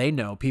people they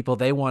know, people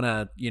they want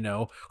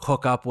to,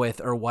 hook up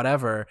with or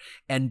whatever,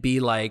 and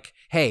be like,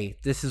 hey,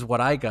 this is what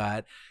I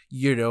got.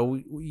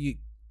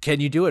 Can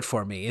you do it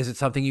for me? Is it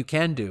something you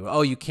can do?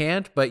 Oh, you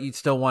can't, but you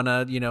still want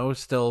to,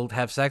 still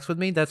have sex with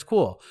me? That's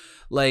cool.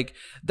 Like,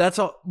 that's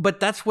all. But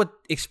that's what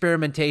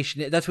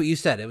experimentation, that's what you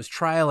said. It was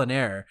trial and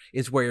error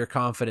is where your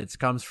confidence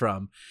comes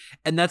from.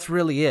 And that's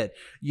really it.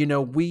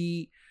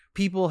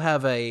 People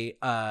have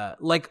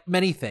like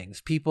many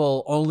things,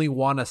 people only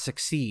want to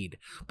succeed,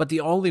 but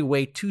the only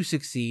way to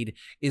succeed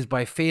is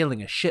by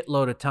failing a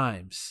shitload of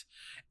times.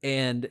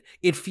 And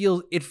it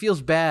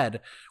feels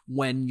bad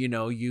when,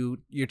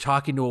 you're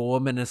talking to a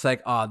woman and it's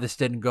like, oh, this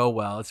didn't go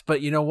well.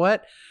 But you know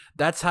what?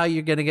 That's how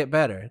you're going to get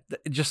better.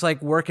 Just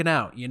like working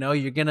out,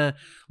 you're going to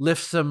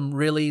lift some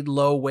really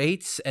low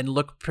weights and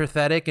look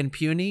pathetic and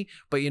puny.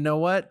 But you know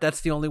what?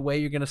 That's the only way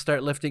you're going to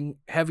start lifting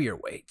heavier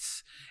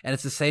weights. And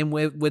it's the same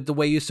way with the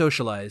way you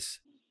socialize.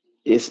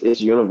 It's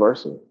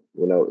universal.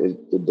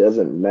 It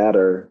doesn't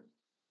matter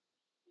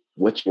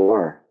what you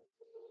are.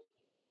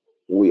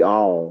 We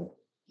all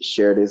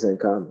share this in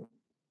common.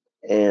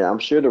 And I'm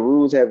sure the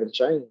rules haven't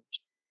changed.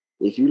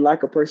 If you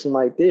like a person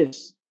like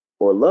this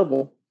or love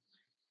them,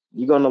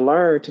 you're going to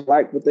learn to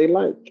like what they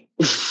like.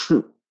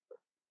 You're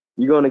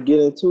going to get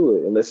into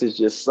it. Unless it's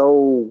just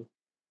so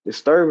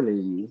disturbing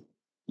to you,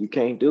 you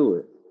can't do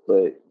it.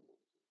 But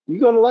you're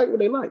going to like what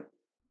they like.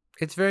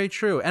 It's very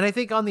true. And I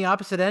think on the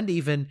opposite end,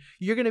 even,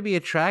 you're going to be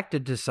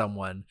attracted to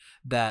someone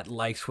that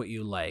likes what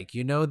you like.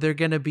 They're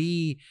going to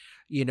be,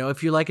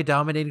 if you like a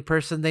dominating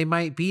person, they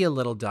might be a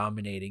little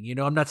dominating.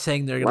 I'm not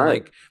saying they're going to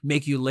Right. like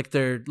make you lick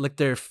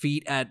their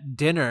feet at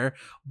dinner,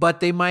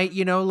 but they might,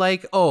 they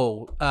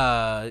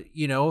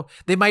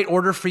might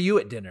order for you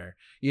at dinner,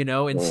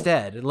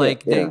 instead. Yeah.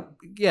 Like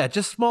Yeah.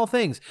 just small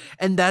things.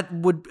 And that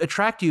would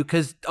attract you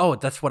because, oh,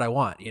 that's what I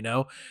want,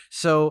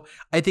 So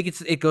I think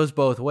it goes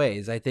both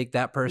ways. I think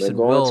that They're person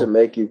going to will.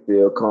 make you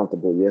feel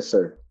comfortable. Yes,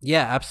 sir.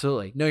 Yeah,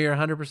 absolutely. No, you're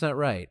 100%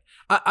 right.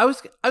 I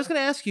was going to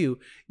ask you,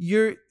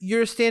 you're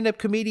a stand-up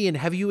comedian.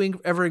 Have you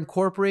ever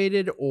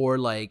incorporated or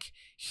like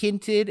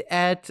hinted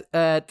at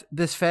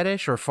this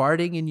fetish or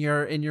farting in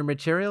your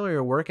material or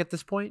your work at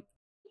this point?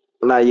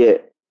 Not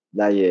yet.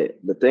 Not yet.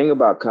 The thing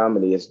about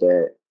comedy is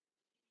that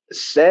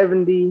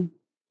 70,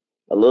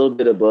 a little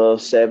bit above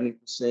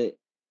 70%,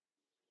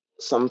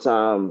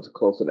 sometimes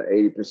closer to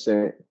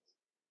 80%,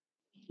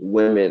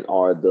 women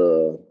are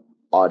the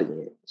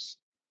audience.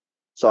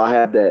 So I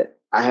have that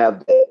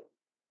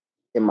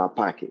in my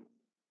pocket.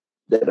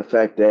 That the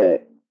fact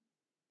that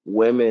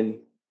women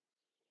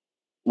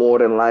more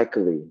than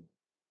likely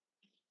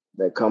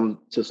that come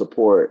to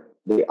support,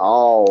 they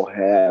all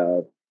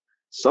have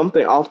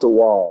something off the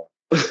wall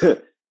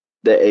that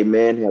a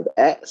man have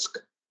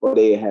asked or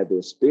they have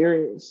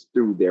experienced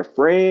through their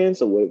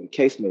friends or whatever the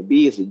case may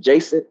be. It's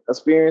adjacent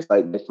experience,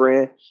 like the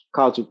friend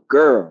called you,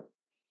 girl,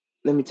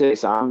 let me tell you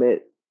something. I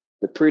met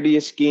the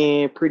prettiest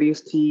skin,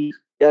 prettiest teeth,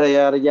 yada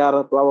yada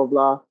yada, blah blah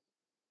blah.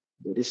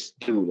 But this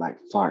dude like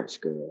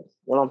farts, girl.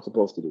 What I'm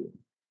supposed to do?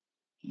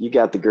 You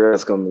got the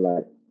girls coming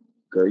like,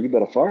 girl, you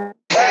better fart.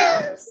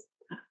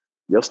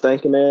 Your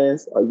stinking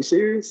ass. Are you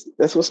serious?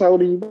 That's what's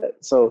holding you back.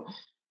 So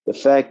the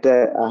fact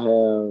that I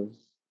have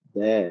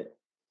that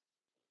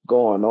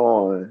going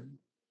on,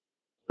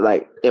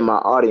 like in my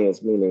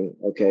audience, meaning,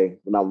 okay,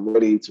 when I'm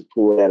ready to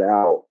pull that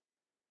out,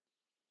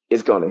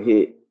 it's gonna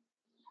hit.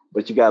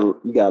 But you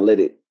gotta let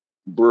it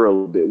brew a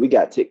little bit. We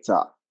got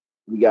TikTok,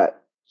 we got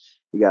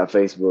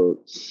Facebook,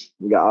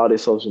 we got all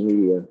this social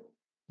media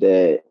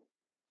that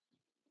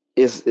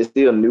it's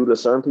still new to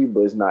certain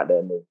people, but it's not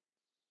that new.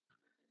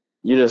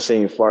 You just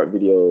seen fart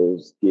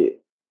videos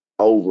get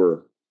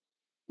over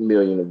a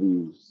million of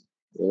views,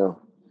 you know.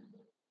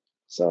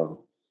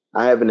 So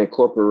I haven't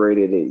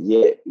incorporated it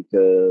yet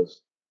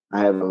because I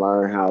haven't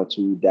learned how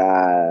to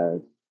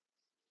dive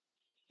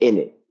in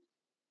it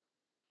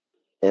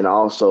and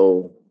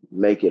also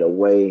make it a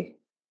way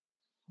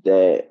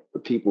that the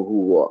people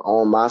who are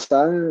on my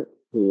side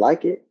who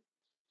like it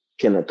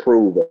can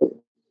approve of it.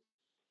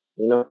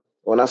 You know,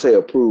 when I say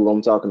approve,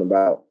 I'm talking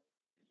about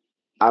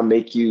I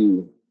make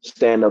you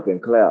stand up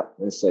and clap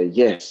and say,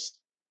 yes,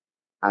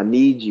 I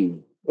need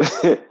you.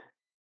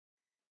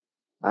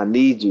 I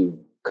need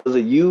you. Because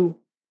of you,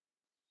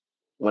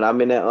 when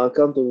I'm in that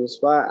uncomfortable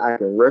spot, I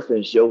can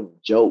reference your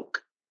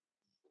joke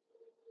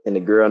and the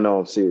girl know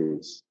I'm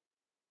serious,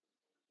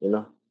 you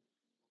know?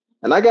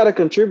 And I gotta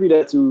contribute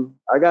that to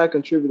a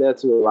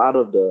lot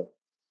of the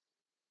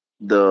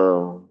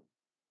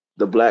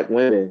the black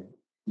women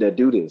that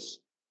do this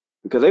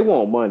because they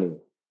want money.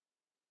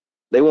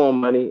 They want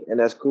money, and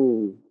that's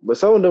cool. But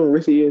some of them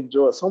really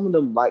enjoy it. Some of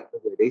them like the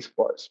way they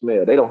fart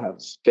smell. They don't have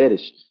a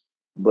fetish,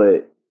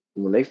 but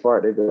when they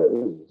fart, they go,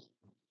 ooh,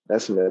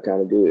 that smell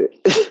kind of good.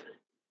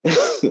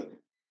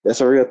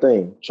 That's a real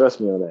thing.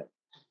 Trust me on that.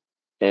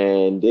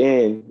 And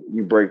then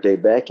you break their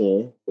back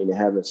in when you're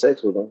having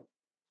sex with them.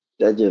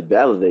 That just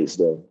validates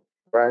them,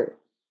 right?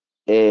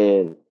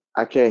 And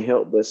I can't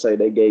help but say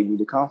they gave me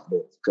the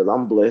confidence because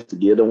I'm blessed to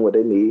give them what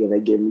they need and they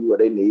give me what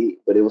they need.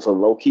 But it was a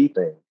low key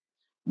thing.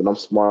 But I'm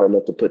smart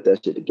enough to put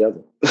that shit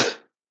together.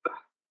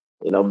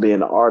 Being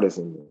an artist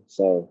in there.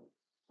 So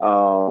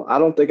I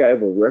don't think I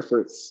ever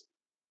reference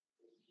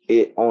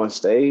it on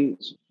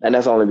stage. And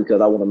that's only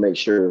because I want to make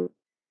sure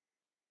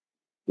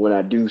when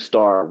I do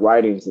start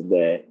writing to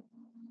that,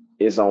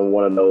 it's on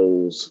one of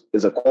those,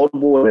 it's a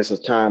quotable and it's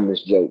a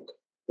timeless joke.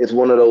 It's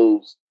one of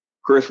those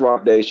Chris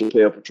Rock, Dave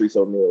Chappelle, Patrice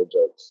O'Neal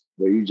jokes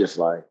where you just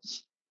like,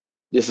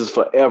 this is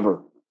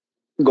forever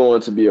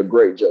going to be a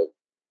great joke.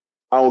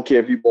 I don't care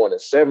if you're born in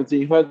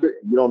 1700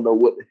 and you don't know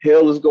what the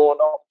hell is going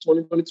on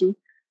in 2022.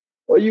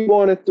 or you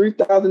born in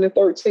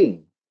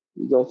 3013.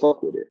 You gonna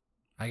fuck with it.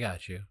 I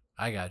got you.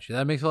 I got you.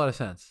 That makes a lot of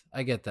sense.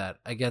 I get that.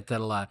 I get that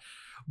a lot.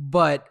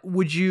 But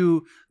would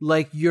you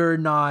like you're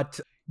not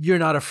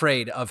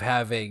afraid of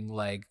having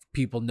like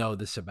people know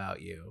this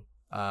about you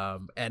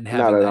and Not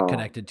having at that all.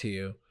 connected to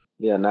you?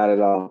 Yeah, not at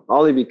all.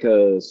 Only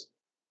because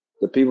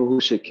the people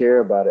who should care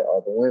about it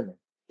are the women.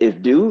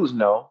 If dudes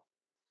know,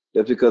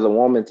 that's because a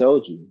woman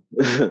told you.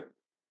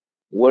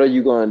 What are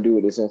you gonna do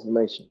with this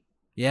information?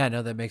 Yeah,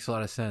 no, that makes a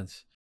lot of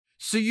sense.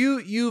 So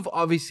you've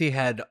obviously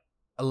had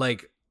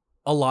like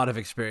a lot of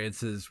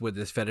experiences with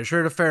this fetish,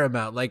 or a fair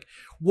amount. Like,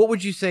 what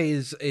would you say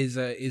is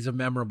a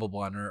memorable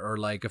one, or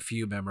like a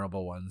few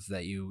memorable ones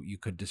that you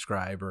could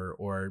describe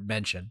or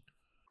mention?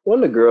 One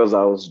of the girls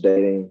I was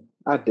dating,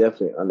 I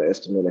definitely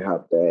underestimated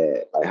how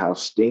bad, like how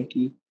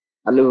stinky.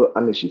 I knew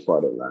she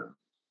farted loud.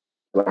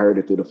 I heard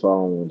it through the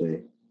phone one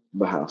day.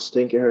 But how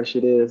stinky her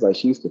shit is, like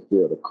she used to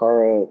fill the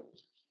car up,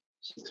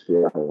 she used to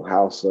fill the whole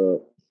house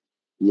up.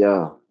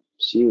 Yeah,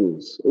 she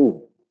was.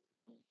 Ooh,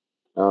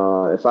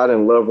 if I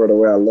didn't love her the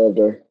way I loved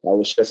her, I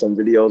would share some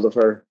videos of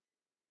her,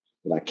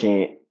 but I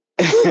can't.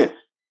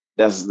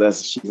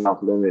 That's she's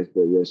off limits.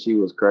 But yeah, she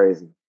was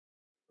crazy.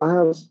 I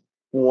have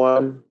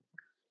one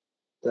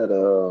that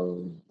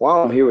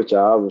while I'm here with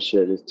y'all, I will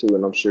share this too,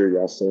 and I'm sure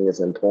y'all seen this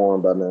in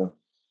porn by now.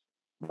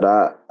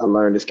 But I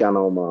learned this kind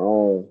of on my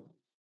own.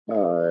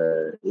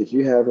 If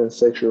you having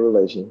sexual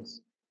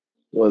relations,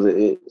 whether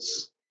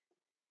it's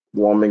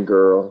woman,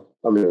 girl,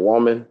 I mean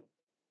woman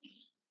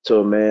to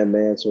a man,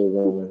 man to a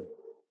woman,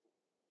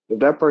 if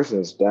that person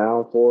is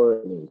down for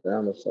it and is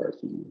down to fight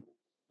for you,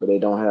 but they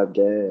don't have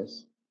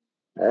gas,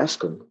 ask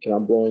them, can I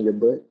blow in your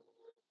butt?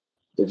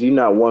 If you're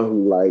not one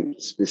who like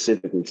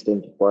specifically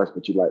stinky parts,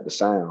 but you like the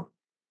sound,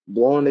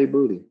 blow on their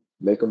booty,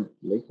 make them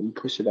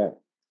push it out.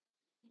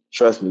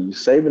 Trust me, you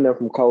saving them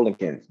from colon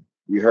cancer.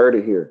 You heard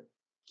it here,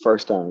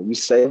 first time. You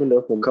saving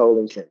them from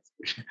colon cancer,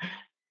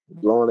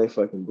 blowing their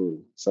fucking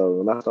booty. So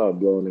when I started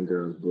blowing in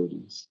girls'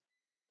 booties,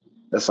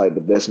 that's like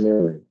the best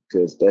memory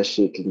because that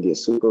shit can get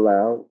super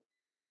loud,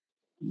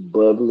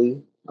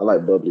 bubbly. I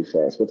like bubbly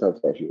fast. What type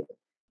of fast you like?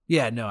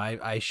 Yeah, no,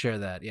 I share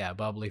that. Yeah,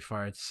 bubbly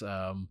farts.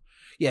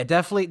 Yeah,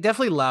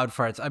 definitely loud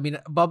farts. I mean,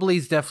 bubbly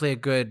is definitely a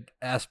good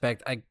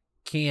aspect. I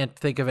can't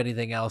think of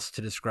anything else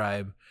to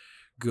describe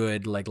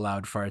good like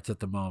loud farts at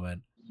the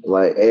moment.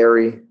 Like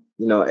airy,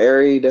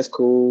 airy. That's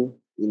cool.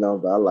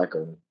 But I like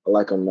them. I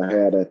like them to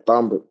have that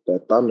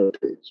thunder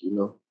pitch.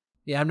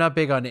 Yeah, I'm not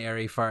big on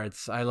airy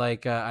farts. I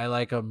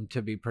like them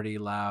to be pretty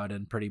loud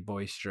and pretty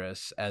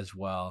boisterous as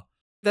well.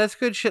 That's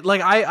good shit.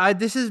 Like I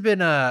this has been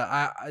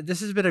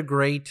this has been a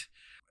great.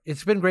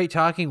 It's been great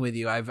talking with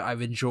you.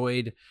 I've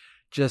enjoyed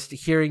just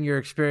hearing your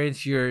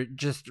experience.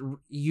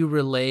 You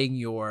relaying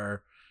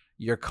your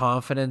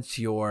confidence,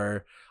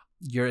 your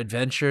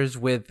adventures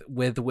with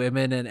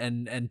women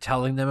and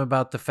telling them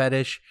about the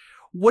fetish.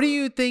 What do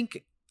you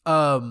think?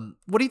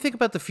 What do you think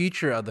about the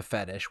future of the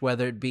fetish?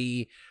 Whether it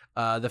be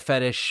the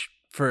fetish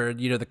for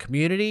the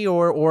community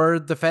or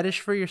the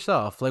fetish for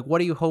yourself. Like,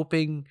 what are you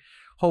hoping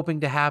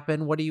to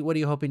happen? What are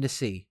you hoping to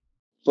see?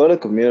 For the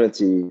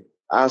community,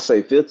 I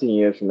say 15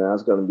 years from now,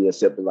 it's gonna be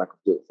accepted like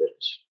a good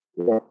fetish.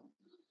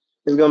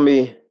 It's gonna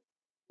be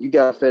you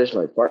got a fetish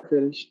like fart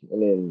fetish,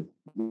 and then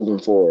moving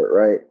forward,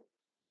 right?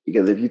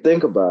 Because if you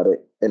think about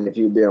it, and if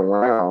you've been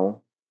around,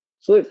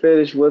 foot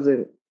fetish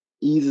wasn't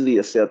easily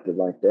accepted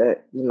like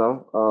that.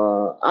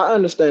 I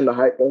understand the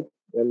hype though.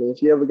 I mean,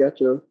 if you ever got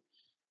your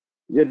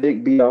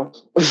dick beat off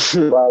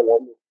by a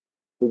woman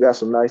who got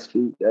some nice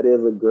feet, that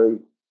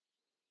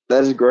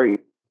is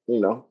great.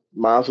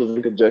 Mine was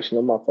in conjunction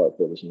of my fart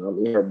fetish.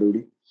 I'm in her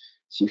booty,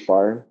 she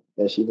firing,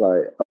 and she's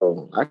like,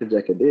 "Oh, I could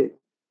jack a dick."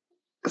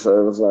 So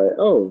it was like,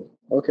 "Oh,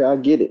 okay, I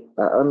get it.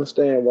 I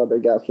understand why they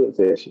got foot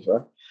fetishes,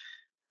 right?"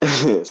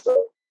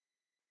 So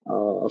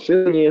a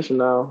few years from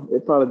now,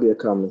 it'd probably be a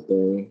common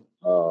thing,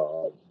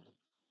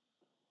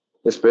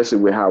 especially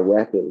with how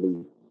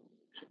rapidly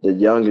the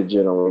younger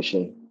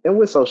generation and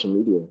with social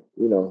media,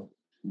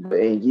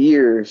 in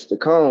years to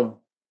come,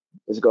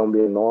 it's gonna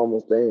be a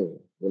normal thing.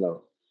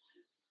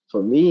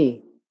 For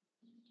me,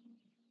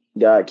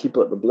 God keep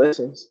up the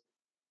blessings.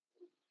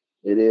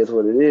 It is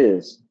what it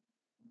is.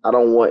 I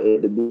don't want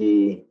it to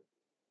be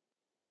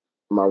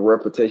my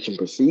reputation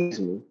precedes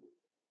me,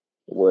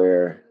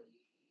 where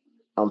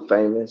I'm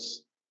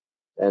famous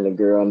and the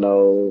girl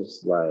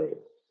knows like,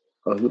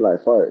 oh, he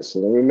like farts. So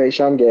let me make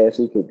sure I'm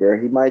gassy because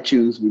girl, he might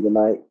choose me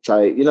tonight.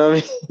 Type, you know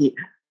what I mean?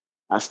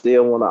 I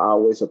still want to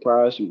always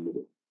surprise you with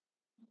it.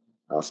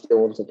 I still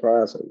want to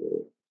surprise her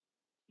with it.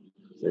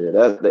 So yeah,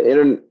 that's the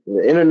internet.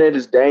 The internet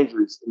is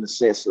dangerous in the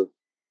sense of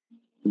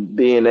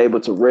being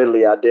able to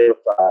readily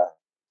identify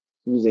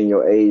who's in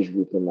your age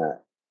group or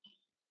not.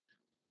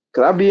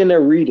 Cause I be in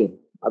there reading.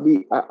 I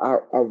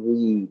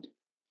read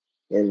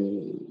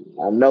and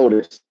I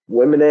noticed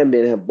women and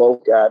men have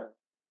both got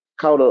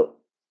caught up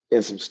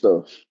in some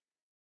stuff,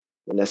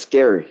 and that's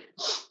scary.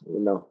 You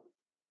know,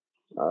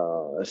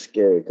 it's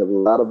scary because a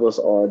lot of us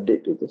are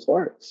addicted to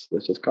farts.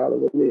 Let's just call it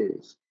what it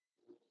is.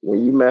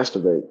 When you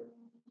masturbate,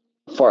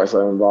 farts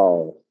are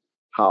involved.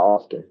 How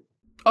often?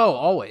 Oh,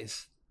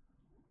 always.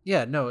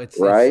 Yeah, no,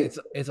 Right?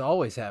 it's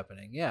always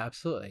happening. Yeah,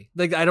 absolutely.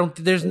 Like I don't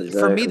for me there's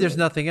Exactly.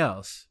 nothing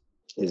else.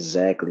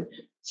 Exactly.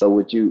 So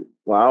with you,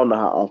 well, I don't know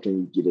how often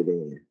you get it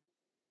in.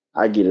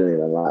 I get it in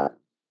a lot.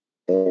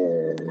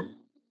 And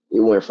it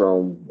went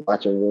from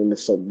watching women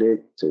suck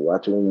dick to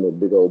watching women with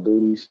big old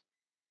booties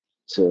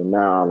to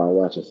now I'm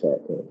watching fat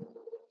women.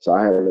 So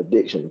I have an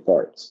addiction to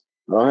farts.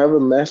 I don't have a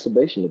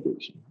masturbation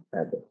addiction. I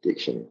have an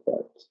addiction to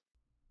farts.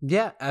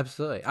 Yeah,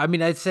 absolutely.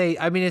 I'd say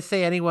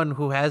anyone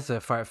who has a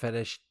fart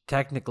fetish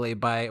technically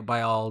by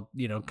all,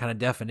 kind of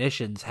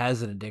definitions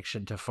has an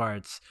addiction to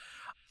farts.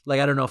 Like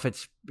I don't know if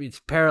it's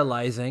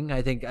paralyzing.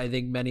 I think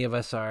many of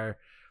us are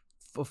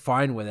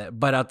fine with it,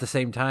 but at the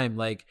same time,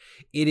 like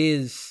it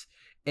is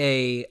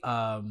a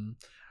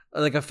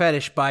like a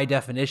fetish by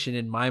definition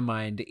in my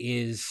mind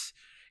is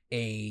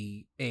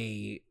a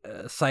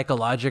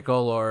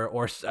psychological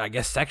or I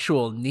guess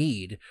sexual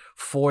need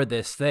for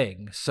this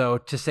thing. So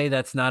to say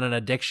that's not an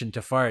addiction to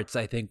farts,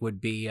 I think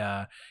would be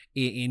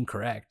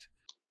incorrect.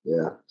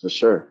 Yeah, for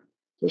sure.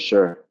 For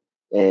sure.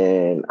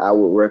 And I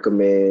would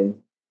recommend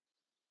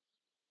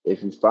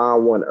if you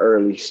find one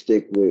early,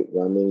 stick with.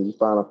 I mean, you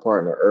find a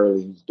partner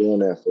early who's doing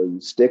that for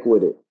you, stick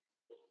with it.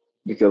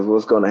 Because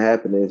what's going to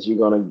happen is you're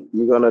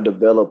gonna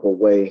develop a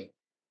way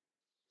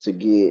to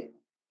get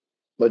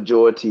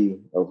majority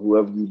of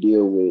whoever you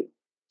deal with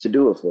to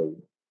do it for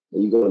you.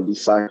 And you're going to be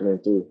cycling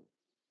through.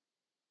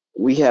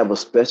 We have a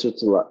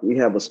specialty. We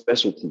have a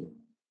specialty.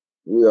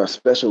 We are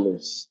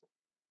specialists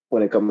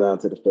when it comes down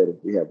to the fetish.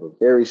 We have a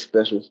very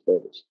special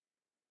fetish.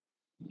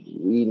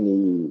 We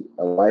need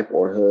a wife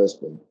or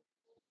husband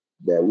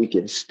that we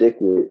can stick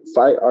with.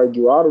 Fight,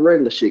 argue, all the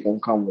regular shit gonna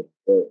come with,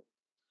 but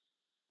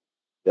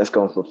that's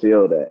gonna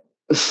fulfill that.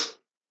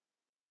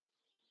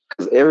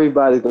 Because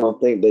everybody's gonna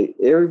think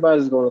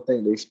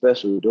they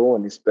special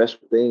doing this special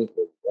thing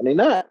for you, and they're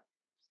not.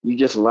 You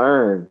just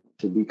learn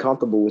to be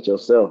comfortable with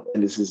yourself,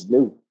 and this is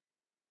new.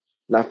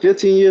 Now,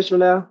 15 years from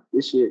now,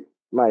 this shit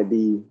might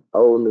be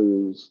old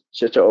news.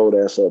 Shut your old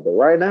ass up. But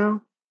right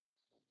now,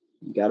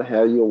 you gotta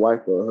have your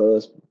wife or a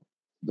husband.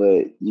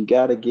 But you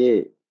gotta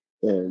get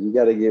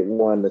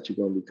one that you're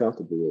gonna be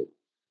comfortable with.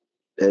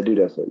 They'll do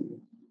that for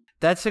you.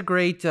 That's a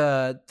great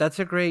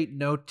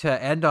note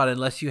to end on.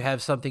 Unless you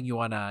have something you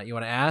wanna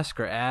ask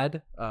or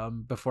add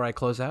before I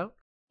close out.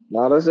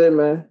 No, that's it,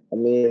 man. I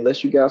mean,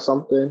 unless you got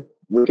something,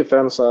 we could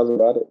fantasize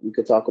about it. We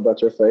could talk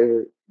about your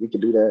favorite. We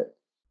could do that.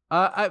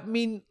 I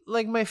mean,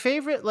 like my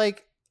favorite,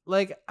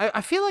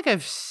 I feel like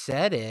I've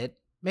said it.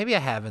 Maybe I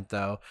haven't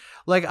though.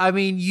 Like, I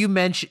mean, you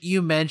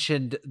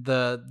mentioned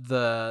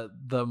the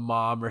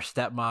mom or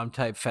stepmom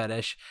type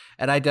fetish,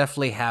 and I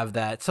definitely have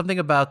that. Something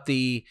about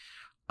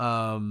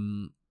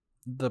um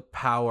the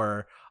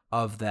power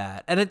of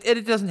that, and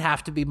it doesn't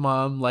have to be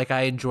mom. Like,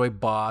 I enjoy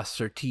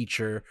boss or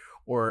teacher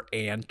or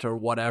aunt or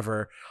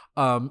whatever,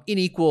 in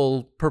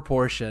equal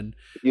proportion.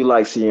 You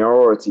like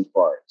seniority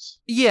parts.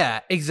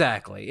 Yeah,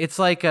 exactly. It's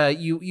like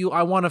you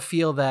I want to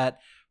feel that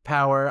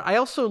power. I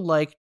also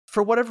like,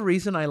 for whatever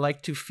reason, I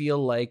like to feel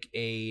like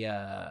a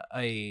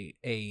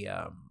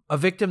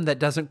victim that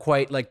doesn't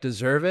quite like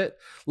deserve it.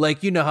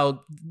 Like, you know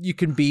how you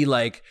can be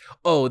like,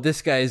 "Oh,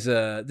 this guy's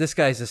a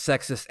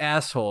sexist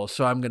asshole,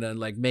 so I'm going to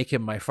like make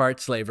him my fart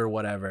slave or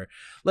whatever."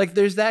 Like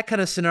there's that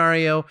kind of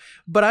scenario,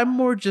 but I'm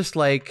more just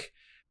like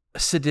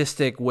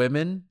sadistic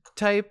women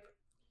type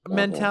Uh-huh.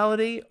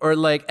 mentality, or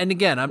like, and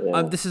again, I'm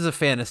Yeah. this is a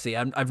fantasy.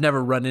 I've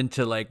never run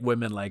into like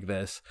women like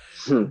this,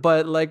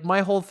 but like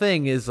my whole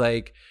thing is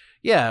like,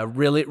 yeah,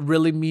 really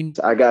really mean.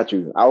 I got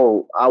you. I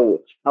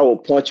will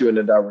point you in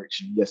the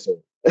direction. Yes, sir.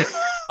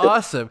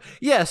 Awesome.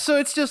 Yeah, so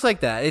it's just like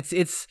that.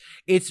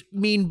 It's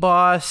mean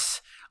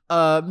boss,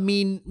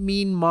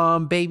 mean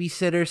mom,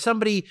 babysitter,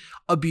 somebody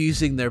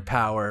abusing their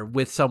power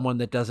with someone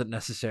that doesn't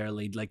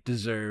necessarily like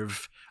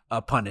deserve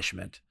a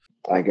punishment.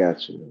 I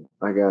got you.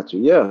 I got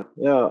you. Yeah,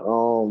 yeah.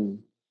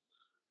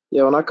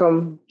 Yeah. When I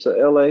come to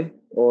LA,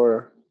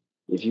 or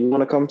if you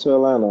want to come to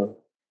Atlanta,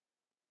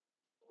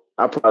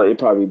 it'd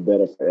probably be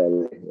better for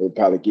LA. It'd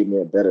probably give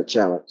me a better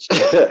challenge.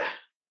 Yeah,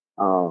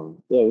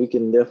 we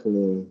can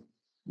definitely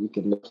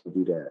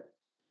do that.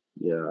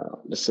 Yeah,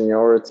 the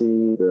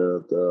seniority,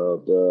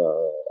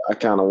 the I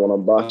kind of want to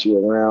boss you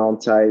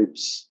around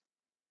types.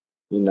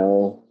 You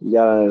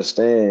gotta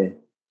understand,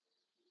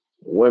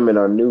 women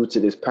are new to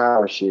this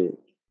power shit,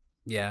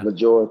 Yeah,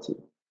 majority.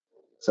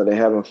 So they're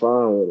having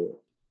fun with it.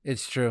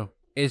 it's true.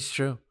 It's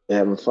true. They're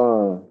having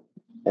fun,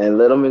 and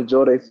let them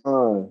enjoy their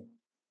fun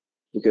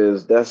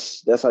because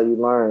that's how you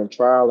learn,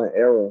 trial and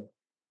error.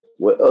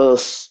 With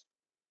us,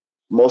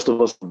 most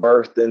of us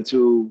birthed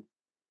into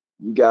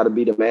you got to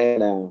be the man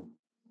now,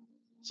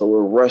 so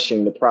we're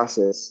rushing the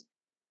process.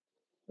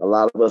 A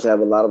lot of us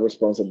have a lot of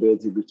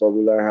responsibility before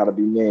we learn how to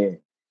be men.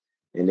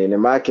 And then in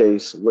my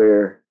case,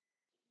 where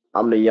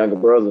I'm the younger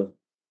brother,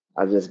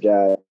 I just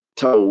got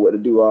told what to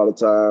do all the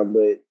time,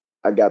 but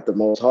I got the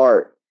most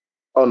heart.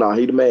 Oh no,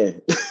 he the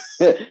man.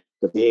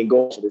 Because he ain't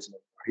going for this no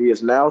more. He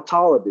is now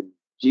taller than me.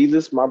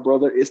 Jesus, my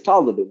brother, is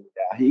taller than me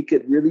now. He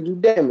could really do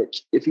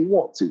damage if he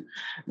want to.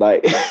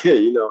 Like,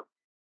 you know.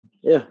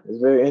 Yeah,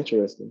 it's very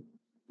interesting.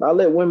 I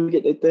let women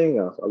get their thing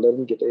off. I let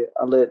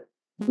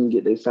them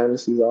get their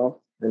fantasies off,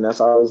 and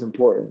that's always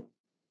important.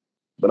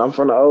 But I'm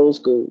from the old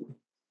school.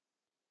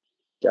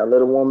 Gotta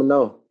let a woman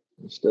know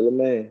you're still a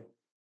man.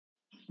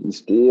 You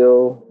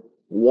still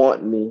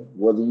want me,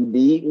 whether you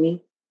need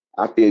me.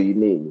 I feel you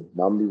need me.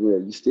 But I'm gonna be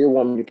real. You still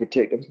want me to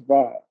protect and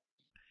provide.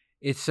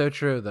 It's so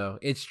true though.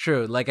 It's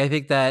true. Like I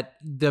think that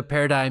the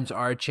paradigms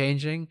are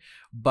changing,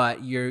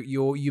 but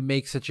you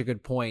make such a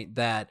good point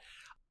that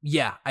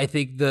yeah, I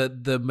think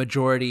the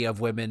majority of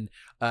women,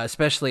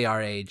 especially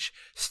our age,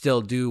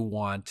 still do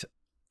want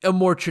a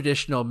more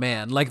traditional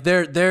man. Like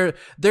they're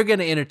going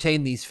to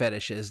entertain these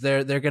fetishes.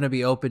 They're going to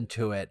be open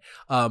to it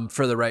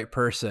for the right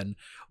person.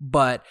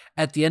 But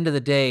at the end of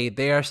the day,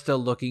 they are still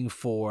looking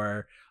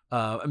for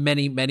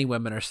many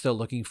women are still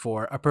looking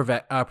for a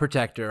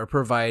protector, a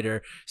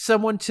provider,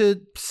 someone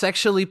to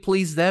sexually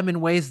please them in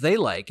ways they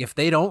like. If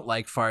they don't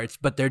like farts,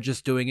 but they're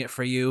just doing it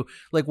for you,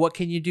 like what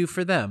can you do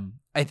for them?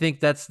 I think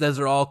those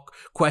are all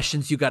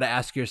questions you got to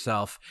ask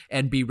yourself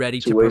and be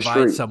ready to Two-way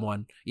provide street.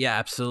 someone. Yeah,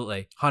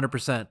 absolutely.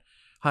 100%.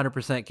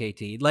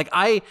 100% KT. Like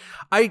I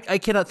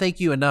cannot thank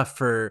you enough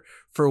for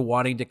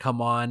wanting to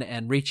come on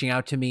and reaching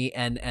out to me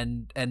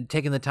and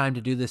taking the time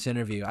to do this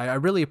interview. I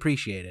really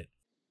appreciate it.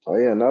 Oh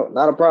yeah, no,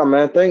 not a problem,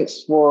 man.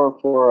 Thanks for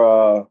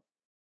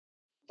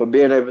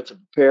being able to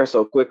prepare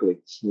so quickly.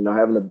 You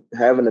know,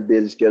 having a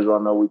busy schedule. I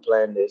know we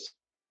planned this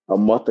a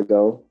month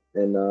ago,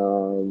 and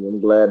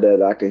I'm glad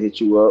that I could hit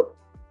you up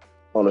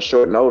on a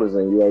short notice,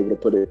 and you were able to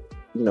put it,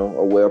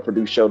 a well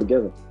produced show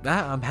together.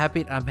 I'm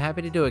happy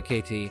to do it,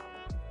 KT.